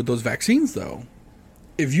those vaccines though,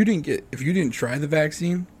 if you didn't try the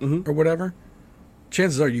vaccine or whatever,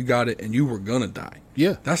 chances are you got it and you were gonna die.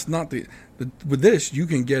 Yeah, that's not the With this, you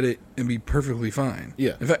can get it and be perfectly fine.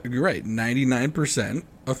 Yeah. In fact, you're right. 99%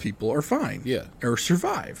 of people are fine. Yeah. Or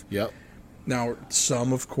survive. Yep. Now,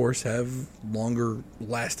 some, of course, have longer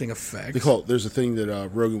lasting effects. There's a thing that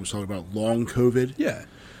Rogan was talking about, long COVID. Yeah.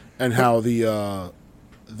 And how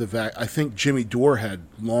I think Jimmy Dore had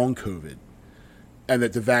long COVID, and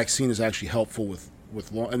that the vaccine is actually helpful with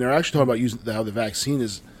long. And they're actually talking about using how the vaccine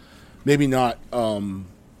is maybe not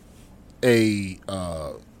a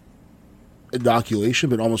inoculation,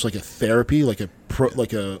 but almost like a therapy, like a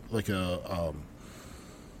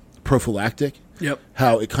prophylactic. Yep.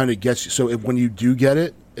 How it kind of gets you. So when you do get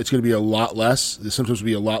it, it's going to be a lot less. The symptoms will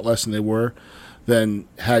be a lot less than they were than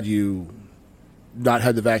had you not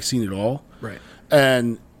had the vaccine at all. Right.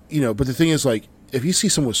 And, but the thing is, like, if you see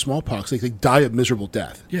someone with smallpox, they die a miserable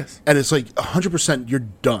death. Yes. And it's like 100% you're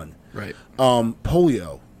done. Right.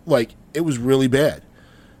 Polio, like, it was really bad.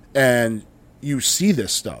 And you see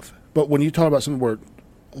this stuff. But when you talk about something where,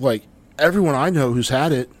 like, everyone I know who's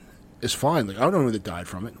had it is fine. Like, I don't know who that died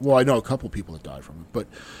from it. Well, I know a couple people that died from it. But,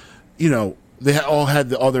 they all had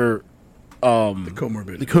the other... the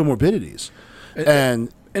comorbidities. The comorbidities.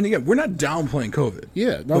 And again, we're not downplaying COVID.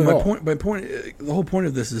 Yeah, not at all. The whole point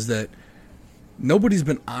of this is that nobody's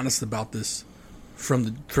been honest about this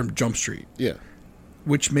from Jump Street. Yeah.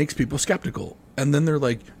 Which makes people skeptical. And then they're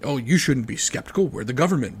like, oh, you shouldn't be skeptical. We're the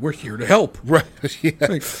government. We're here to help. Right. Yeah.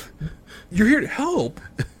 Like, you're here to help.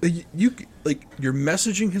 Your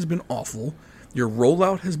messaging has been awful. Your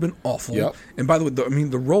rollout has been awful. Yep. And by the way, the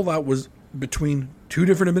rollout was between two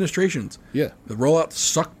different administrations. Yeah. The rollout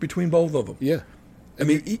sucked between both of them. Yeah. I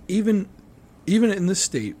mean, even in this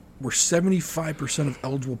state where 75% of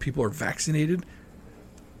eligible people are vaccinated,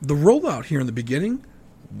 the rollout here in the beginning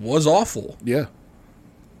was awful. Yeah.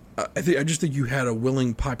 I just think you had a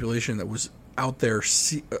willing population that was out there,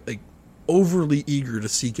 overly eager to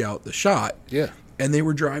seek out the shot. Yeah. And they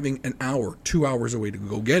were driving an hour, 2 hours away to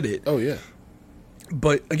go get it. Oh, yeah.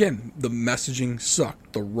 But again, the messaging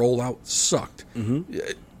sucked. The rollout sucked. Mm-hmm.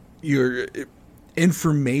 Your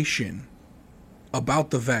information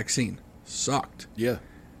about the vaccine sucked. Yeah.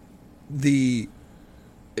 And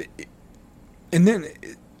then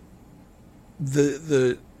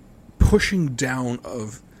the pushing down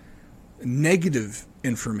of negative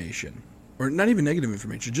information, or not even negative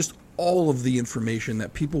information, just all of the information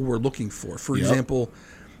that people were looking for. For example,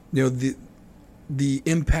 the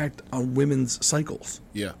impact on women's cycles.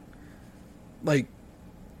 Yeah. Like,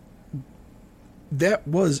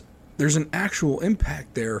 there's an actual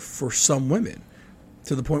impact there for some women,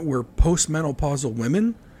 to the point where postmenopausal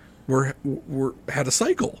women had a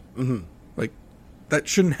cycle. Mm-hmm. Like, that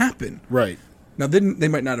shouldn't happen. Right. Now, they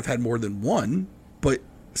might not have had more than one, but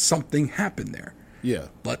something happened there. Yeah.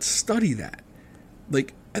 Let's study that.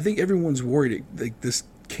 Like, I think everyone's worried. Like, this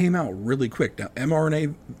came out really quick. Now,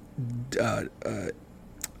 mRNA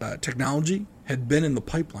technology had been in the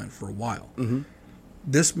pipeline for a while. Mm-hmm.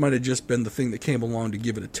 This might have just been the thing that came along to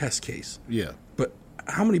give it a test case. Yeah. But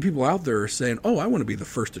how many people out there are saying, oh, I want to be the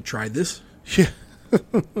first to try this? Yeah.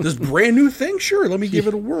 This brand new thing? Sure, let me give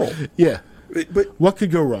it a whirl. Yeah. But what could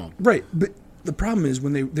go wrong? Right. But the problem is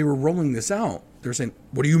when they were rolling this out, they're saying,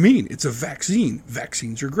 what do you mean? It's a vaccine.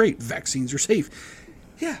 Vaccines are great. Vaccines are safe.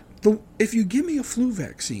 Yeah. If you give me a flu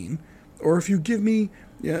vaccine, or if you give me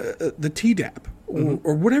the Tdap,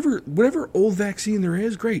 or whatever old vaccine there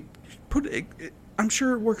is, great. I'm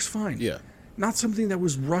sure it works fine. Yeah. Not something that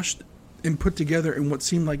was rushed and put together in what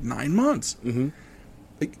seemed like 9 months. Mm-hmm.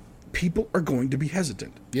 Like, people are going to be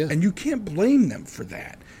hesitant. Yeah. And you can't blame them for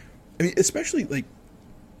that. I mean, especially, like,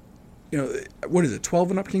 what is it,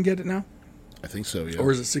 12 and up can get it now? I think so, yeah.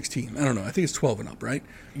 Or is it 16? I don't know. I think it's 12 and up, right?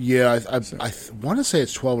 Yeah, I want to say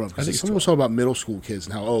it's 12 and up. Because someone was talking about middle school kids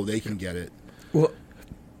and how, they can get it. Well,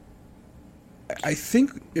 I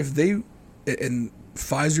think if they... And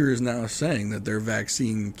Pfizer is now saying that their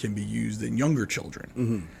vaccine can be used in younger children.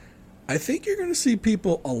 Mm-hmm. I think you're going to see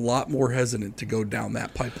people a lot more hesitant to go down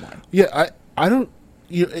that pipeline. Yeah, I don't...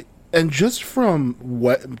 and just from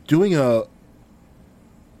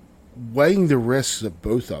weighing the risks of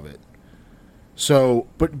both of it. So,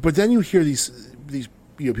 but then you hear these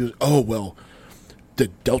people say, oh, well, the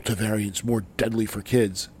Delta variant's more deadly for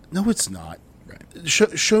kids. No, it's not. Right.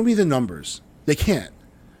 Show me the numbers. They can't.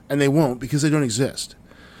 And they won't because they don't exist.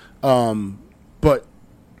 But,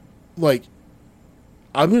 like,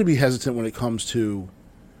 I'm going to be hesitant when it comes to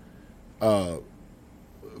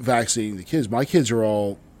vaccinating the kids. My kids are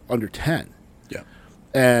all under 10. Yeah.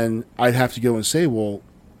 And I'd have to go and say, well,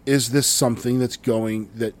 is this something that's going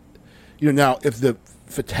that, now if the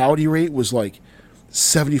fatality rate was like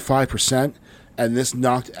 75% and this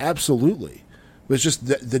knocked absolutely. But it's just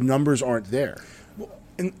the numbers aren't there. Well,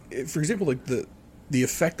 and for example, like the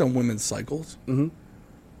effect on women's cycles. Mm-hmm.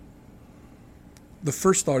 The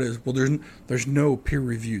first thought is, well, there's no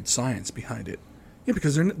peer-reviewed science behind it. Yeah,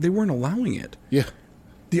 because they weren't allowing it. Yeah.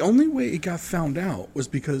 The only way it got found out was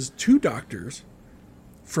because two doctors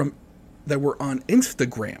that were on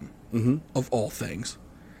Instagram, of all things,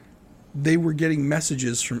 they were getting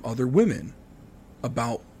messages from other women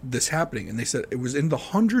about this happening. And they said it was in the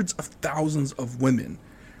hundreds of thousands of women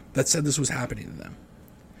that said this was happening to them.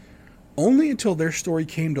 Only until their story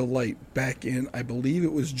came to light back in, I believe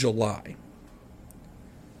it was July,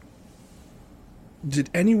 did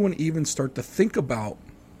anyone even start to think about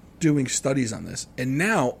doing studies on this. And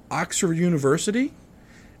now Oxford University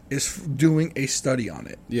is doing a study on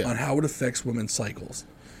it, on how it affects women's cycles.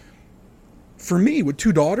 For me, with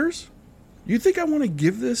two daughters, you think I want to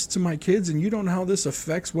give this to my kids and you don't know how this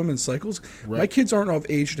affects women's cycles? Right. My kids aren't of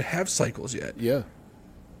age to have cycles yet. Yeah.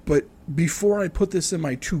 But before I put this in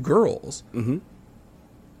my two girls,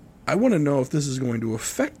 I want to know if this is going to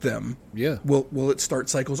affect them. Yeah. Will it start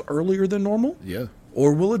cycles earlier than normal? Yeah.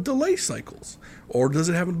 Or will it delay cycles? Or does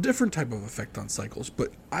it have a different type of effect on cycles?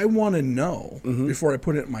 But I want to know before I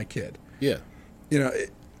put it in my kid. Yeah. You know,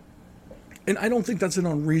 and I don't think that's an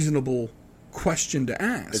unreasonable question to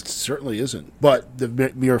ask. It certainly isn't. But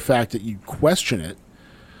the mere fact that you question it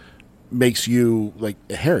makes you like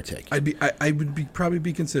a heretic. I would probably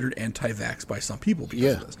be considered anti-vax by some people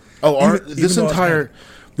because of this. Oh,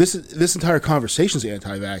 this entire conversation is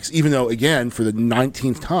anti-vax, even though, again, for the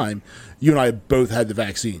 19th time, you and I both had the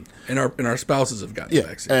vaccine. And our spouses have gotten the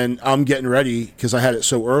vaccine. And I'm getting ready, because I had it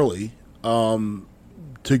so early,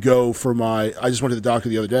 to go for I just went to the doctor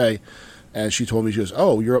the other day, and she told me, she goes,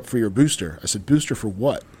 oh, you're up for your booster. I said, booster for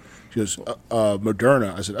what? She goes,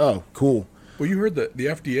 Moderna. I said, oh, cool. Well, you heard that the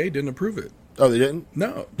FDA didn't approve it. Oh, they didn't?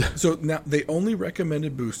 No. So now they only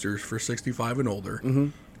recommended boosters for 65 and older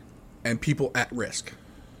and people at risk.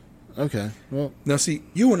 Okay. Well, now, see,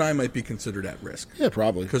 you and I might be considered at risk. Yeah,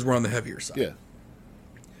 probably. Because we're on the heavier side. Yeah.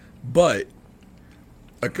 But,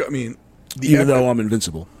 I mean... Even though I'm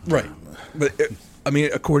invincible. Right. But,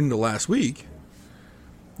 according to last week,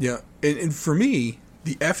 and for me,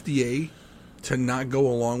 the FDA to not go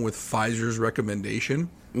along with Pfizer's recommendation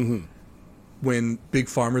when Big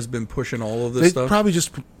Pharma's been pushing all of this stuff... They probably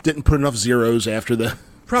just didn't put enough zeros after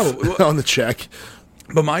on the check.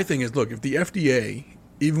 But my thing is, look, if the FDA...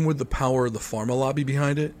 even with the power of the pharma lobby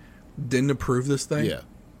behind it, didn't approve this thing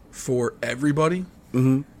for everybody.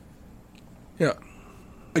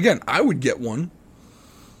 Again, I would get one,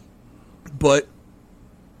 but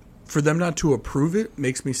for them not to approve it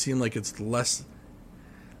makes me seem like it's less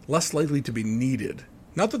likely to be needed.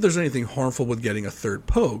 Not that there's anything harmful with getting a third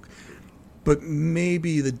poke, but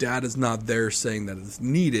maybe the data's not there saying that it's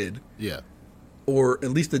needed. Yeah. Or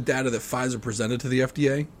at least the data that Pfizer presented to the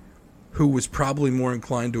FDA, who was probably more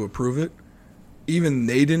inclined to approve it, even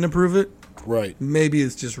they didn't approve it. Right. Maybe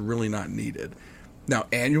it's just really not needed. Now,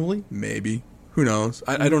 annually, maybe. Who knows?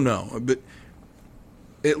 I don't know. But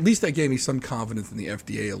at least that gave me some confidence in the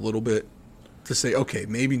FDA a little bit to say, okay,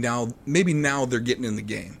 maybe now they're getting in the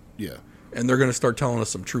game. Yeah. And they're going to start telling us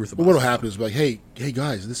some truth about it. Well, what'll happen is like, hey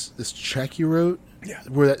guys, this check you wrote,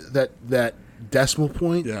 where that decimal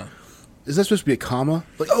point, is that supposed to be a comma?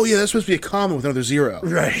 Like, oh yeah, that's supposed to be a comma with another zero.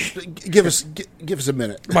 Right. Give us a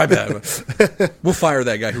minute. My bad. We'll fire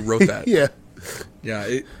that guy who wrote that. Yeah.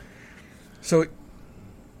 Yeah.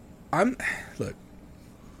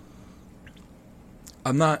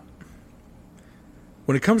 I'm not.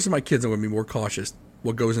 When it comes to my kids, I'm going to be more cautious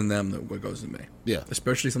what goes in them than what goes in me. Yeah.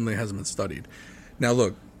 Especially something that hasn't been studied. Now,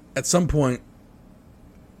 look, at some point,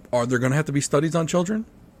 are there going to have to be studies on children?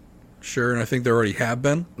 Sure, and I think there already have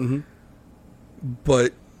been.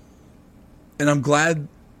 But, and I'm glad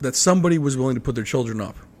that somebody was willing to put their children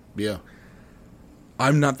up. Yeah.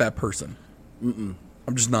 I'm not that person. I'm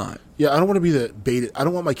just not. Yeah, I don't want to be the beta. I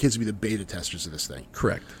don't want my kids to be the beta testers of this thing.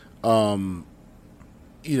 Correct. Now,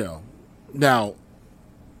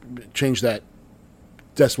 change that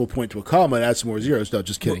decimal point to a comma and add some more zeros. No,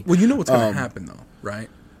 just kidding. Well, you know what's going to happen, though, right?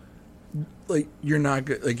 Like, you're not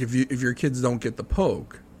good. Like, if your kids don't get the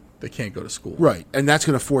poke, they can't go to school. Right, and that's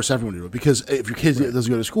going to force everyone to do it, because if your kid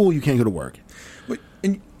doesn't go to school, you can't go to work. But,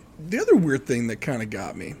 and the other weird thing that kind of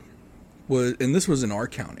got me was, and this was in our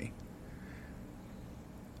county,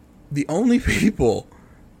 the only people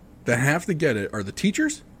that have to get it are the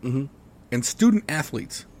teachers and student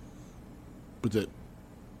athletes. But the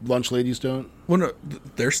lunch ladies don't? Well, no,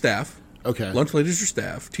 they're staff. Okay. Lunch ladies are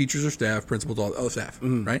staff. Teachers are staff. Principals, all other staff,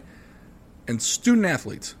 right? And student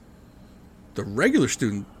athletes, the regular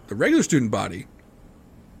student body,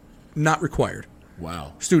 not required.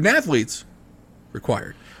 Wow. Student athletes,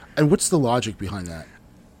 required. And what's the logic behind that?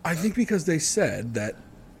 I think because they said that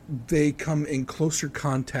they come in closer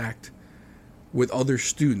contact with other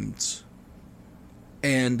students,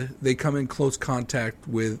 and they come in close contact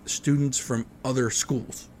with students from other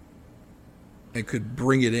schools, and could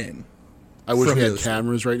bring it in. I wish from we the had other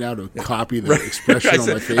cameras right now to copy the expression on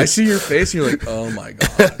my face. I see your face, and you're like, oh my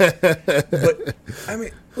God. But, I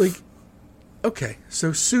mean, like, okay,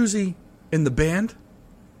 so Susie in the band,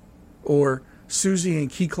 or Susie in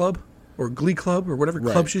Key Club, or Glee Club, or whatever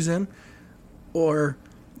club she's in, or,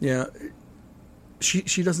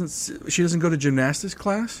 she doesn't go to gymnastics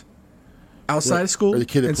class outside of school, or the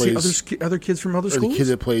kid that and plays, see other kids from other or schools, the kid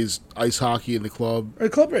that plays ice hockey in the club, or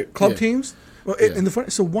club teams. Well, Yeah.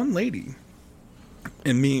 and so one lady,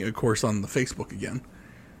 and me, of course, on the Facebook again.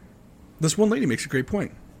 This one lady makes a great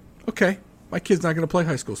point. Okay, my kid's not going to play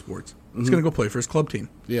high school sports. He's going to go play for his club team.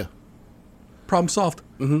 Yeah. Problem solved.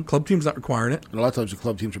 Club team's not requiring it. And a lot of times the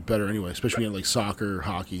club teams are better anyway, especially in like soccer,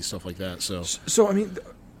 hockey, stuff like that. So I mean,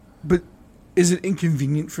 but is it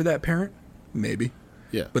inconvenient for that parent? Maybe.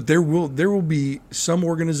 Yeah. But there will be some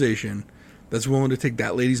organization that's willing to take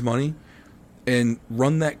that lady's money and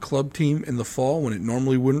run that club team in the fall when it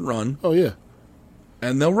normally wouldn't run. Oh yeah.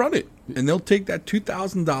 And they'll run it. And they'll take that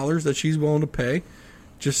 $2,000 that she's willing to pay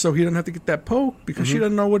just so he doesn't have to get that poke because she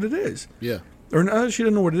doesn't know what it is. Yeah. Or not, she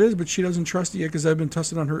doesn't know what it is, but she doesn't trust it yet because I've been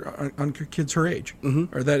tested on her on kids her age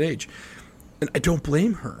or that age, and I don't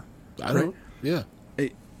blame her. I don't. Yeah.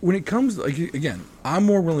 When it comes, like, again, I'm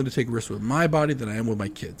more willing to take risks with my body than I am with my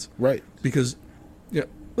kids. Right. Because,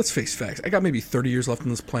 let's face facts. I got maybe 30 years left on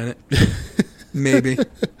this planet. Maybe.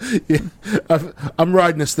 Yeah. I'm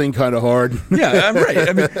riding this thing kind of hard. Yeah, I'm right.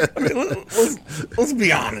 I mean let's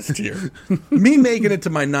be honest here. Me making it to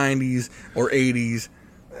my 90s or 80s.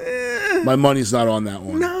 My money's not on that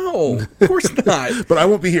one. No, of course not. But I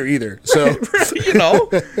won't be here either. So,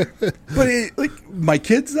 But like my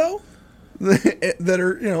kids though, that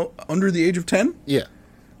are under the age of 10, yeah,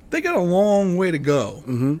 they got a long way to go,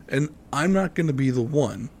 and I'm not going to be the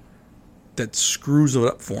one that screws it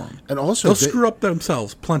up for them. And also, they'll screw up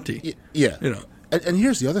themselves plenty. Yeah, And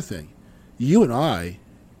here's the other thing: you and I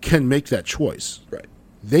can make that choice. Right?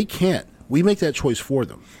 They can't. We make that choice for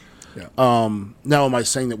them. Yeah. Now, am I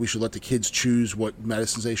saying that we should let the kids choose what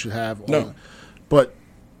medicines they should have? No. But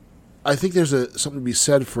I think there's something to be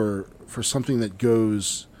said for something that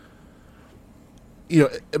goes.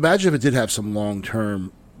 Imagine if it did have some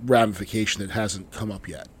long-term ramification that hasn't come up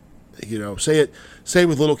yet. Say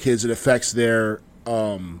with little kids, it affects their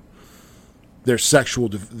sexual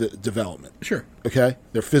development. Sure. Okay,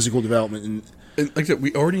 their physical development, And like I said,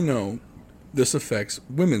 we already know this affects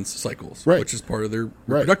women's cycles, right, which is part of their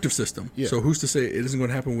reproductive system. Yeah. So who's to say it isn't going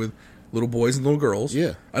to happen with little boys and little girls?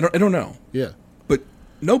 Yeah. I don't know. Yeah. But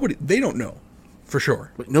they don't know for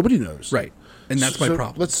sure. But nobody knows. Right. And that's my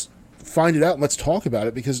problem. Let's find it out and let's talk about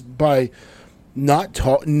it, because by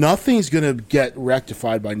nothing's going to get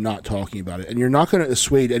rectified by not talking about it. And you're not going to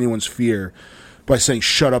assuage anyone's fear by saying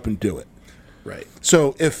shut up and do it. Right.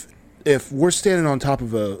 So if we're standing on top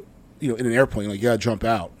of in an airplane, like, you got to jump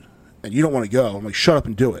out, and you don't want to go, I'm like, shut up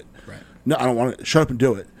and do it. Right. No, I don't want to. Shut up and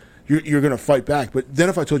do it. You're going to fight back. But then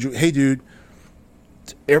if I told you, hey, dude,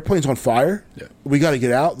 airplane's on fire, we got to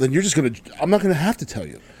get out, then you're just going to, I'm not going to have to tell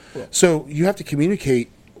you. Well, so you have to communicate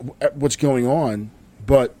what's going on,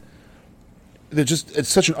 but it's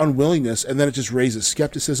such an unwillingness, and then it just raises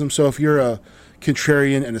skepticism. So if you're a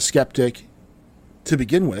contrarian and a skeptic to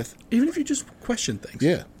begin with, even if you just question things,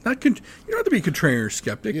 yeah, you don't have to be a contrarian or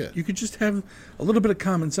skeptic. Yeah. You could just have a little bit of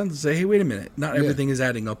common sense and say, hey, wait a minute, not everything is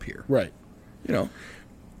adding up here. Right.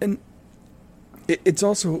 And it's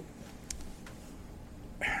also,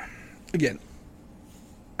 again,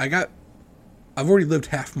 I've already lived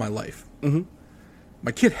half my life. Mm-hmm.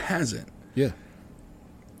 My kid hasn't. Yeah.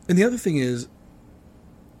 And the other thing is,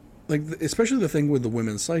 like, especially the thing with the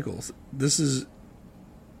women's cycles, this is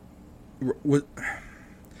what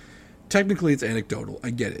technically it's anecdotal. I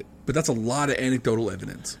get it, but that's a lot of anecdotal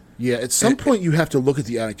evidence. Yeah. At some point, you have to look at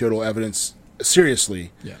the anecdotal evidence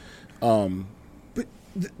seriously. Yeah. But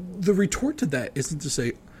the retort to that isn't to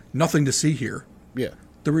say nothing to see here. Yeah.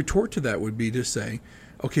 The retort to that would be to say,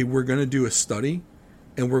 okay, we're going to do a study,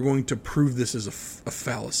 and we're going to prove this is a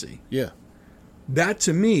fallacy. Yeah. That,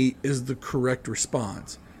 to me, is the correct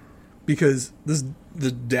response, because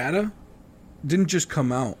the data didn't just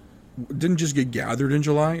come out, didn't just get gathered in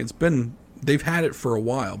July. They've had it for a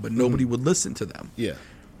while, but nobody would listen to them. Yeah.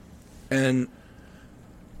 And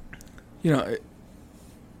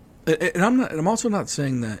and I'm also not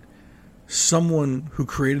saying that someone who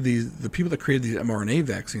created the people that created these mRNA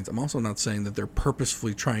vaccines, I'm also not saying that they're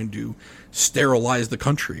purposefully trying to sterilize the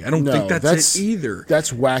country. I don't think that's it either.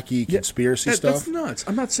 That's wacky conspiracy stuff. That's nuts.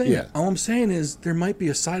 I'm not saying that. All I'm saying is there might be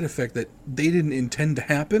a side effect that they didn't intend to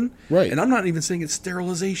happen. Right. And I'm not even saying it's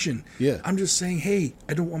sterilization. Yeah. I'm just saying, hey,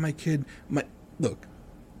 I don't want my kid. Look,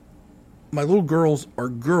 my little girls are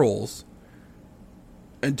girls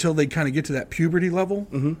until they kind of get to that puberty level,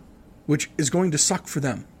 which is going to suck for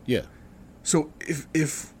them. Yeah. So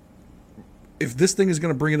if this thing is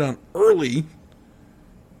going to bring it on early,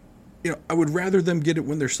 I would rather them get it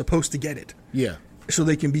when they're supposed to get it. Yeah. So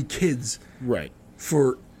they can be kids. Right.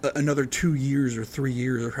 For another 2 years or 3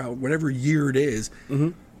 years or whatever year it is.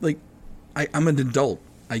 Like, I'm an adult.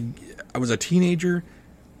 I was a teenager.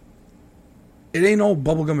 It ain't all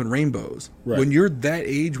bubblegum and rainbows. Right. When you're that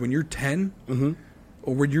age, when you're 10,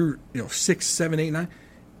 or when you're 6, 7, 8, 9.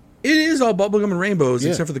 It is all bubblegum and rainbows,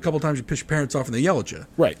 except for the couple times you piss your parents off and they yell at you.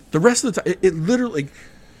 Right. The rest of the time, it literally,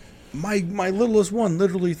 my littlest one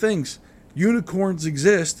literally thinks unicorns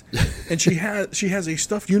exist, and she has a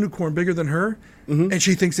stuffed unicorn bigger than her, and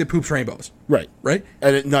she thinks it poops rainbows. Right. Right.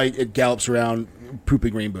 And at night it gallops around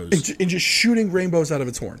pooping rainbows and just shooting rainbows out of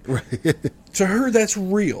its horn. Right. To her, that's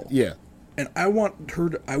real. Yeah. And I want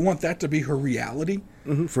that to be her reality.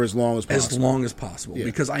 For as long as possible. As long as possible. Yeah.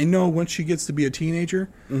 Because I know once she gets to be a teenager,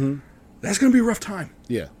 that's going to be a rough time.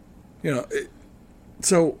 Yeah.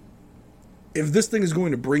 So if this thing is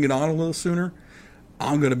going to bring it on a little sooner,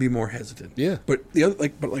 I'm going to be more hesitant. Yeah. But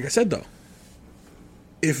like I said though,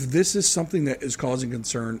 if this is something that is causing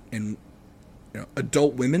concern in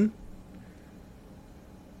adult women,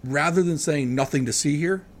 rather than saying nothing to see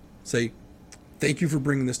here, say, thank you for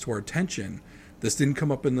bringing this to our attention. This didn't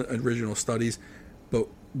come up in the original studies, but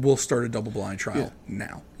we'll start a double-blind trial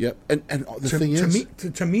now. Yep. And the thing is...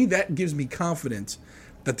 To me, that gives me confidence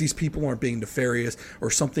that these people aren't being nefarious or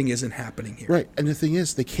something isn't happening here. Right. And the thing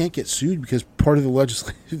is, they can't get sued because part of the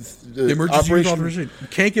legislative... The emergency use authorization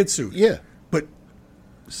can't get sued. Yeah. But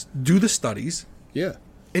do the studies. Yeah.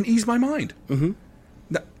 And ease my mind.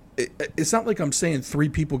 Now, it's not like I'm saying 3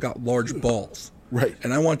 people got large balls. Right.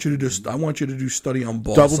 And I want you to do study on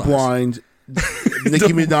ball double size. blind.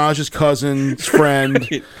 Nicki Minaj's cousin's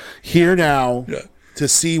friend here now to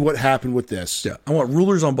see what happened with this. Yeah. I want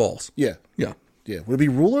rulers on balls. Yeah. Yeah. Yeah. Would it be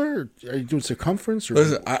ruler? Or are you doing circumference or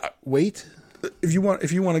weight? If you want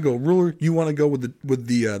to go ruler, you want to go with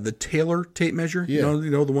the Taylor tape measure. Yeah. You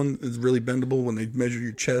know the one that's really bendable when they measure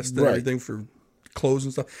your chest and everything for clothes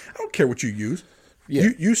and stuff. I don't care what you use. Yeah.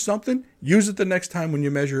 You use something. Use it the next time when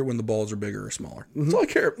you measure it when the balls are bigger or smaller. That's all I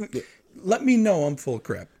care. Yeah. Let me know I'm full of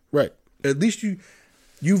crap. Right. At least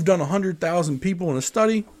you've done 100,000 people in a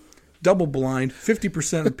study, double blind.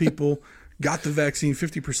 50% of people got the vaccine.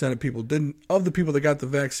 50% of people didn't. Of the people that got the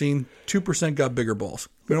vaccine, 2% got bigger balls.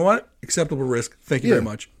 You know what? Acceptable risk. Thank you very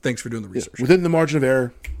much. Thanks for doing the research. Within the margin of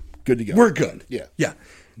error, good to go. We're good. Yeah. Yeah.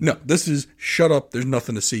 No, this is shut up. There's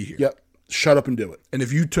nothing to see here. Yep. Shut up and do it. And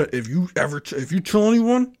if you tell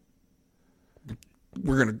anyone,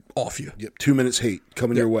 we're gonna off you. Yep. 2 minutes hate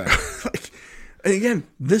coming your way. And again,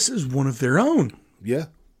 this is one of their own. Yeah.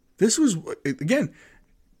 This was again.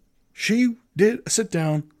 She did a sit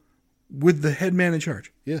down with the head man in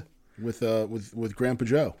charge. Yeah. With Grandpa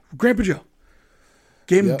Joe. Grandpa Joe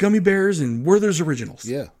gave him gummy bears and Werther's Originals.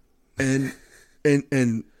 Yeah. And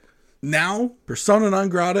now persona non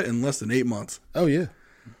grata in less than 8 months. Oh yeah.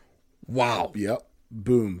 Wow. Yep.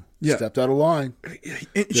 Boom. Yeah. Stepped out of line.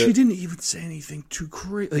 And she didn't even say anything too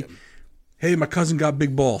crazy. Like, hey, my cousin got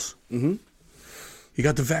big balls. Mm-hmm. He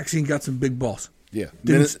got the vaccine, got some big balls. Yeah.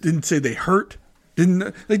 Didn't say they hurt.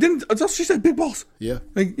 She said big balls. Yeah.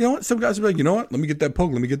 Like, you know what? Some guys would be like, you know what? Let me get that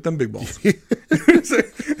poke. Let me get them big balls.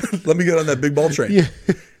 Let me get on that big ball train. Yeah.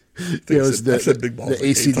 It was the big balls the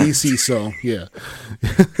AC/DC song. Yeah.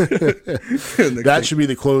 That should be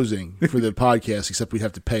the closing for the podcast, except we'd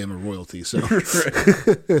have to pay him a royalty. So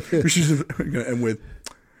we should end with,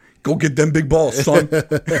 go get them big balls, son.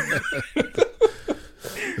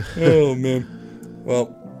 Oh, man.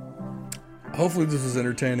 Well, hopefully this was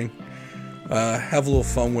entertaining. Have a little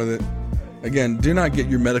fun with it. Again, do not get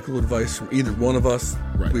your medical advice from either one of us.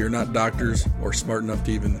 Right. We are not doctors or smart enough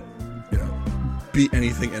to even, be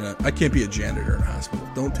anything I can't be a janitor in a hospital.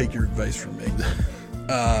 Don't take your advice from me.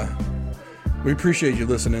 We appreciate you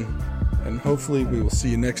listening, and hopefully we will see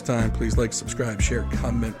you next time. Please like, subscribe, share,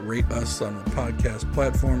 comment, rate us on our podcast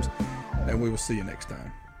platforms, and we will see you next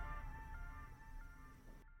time.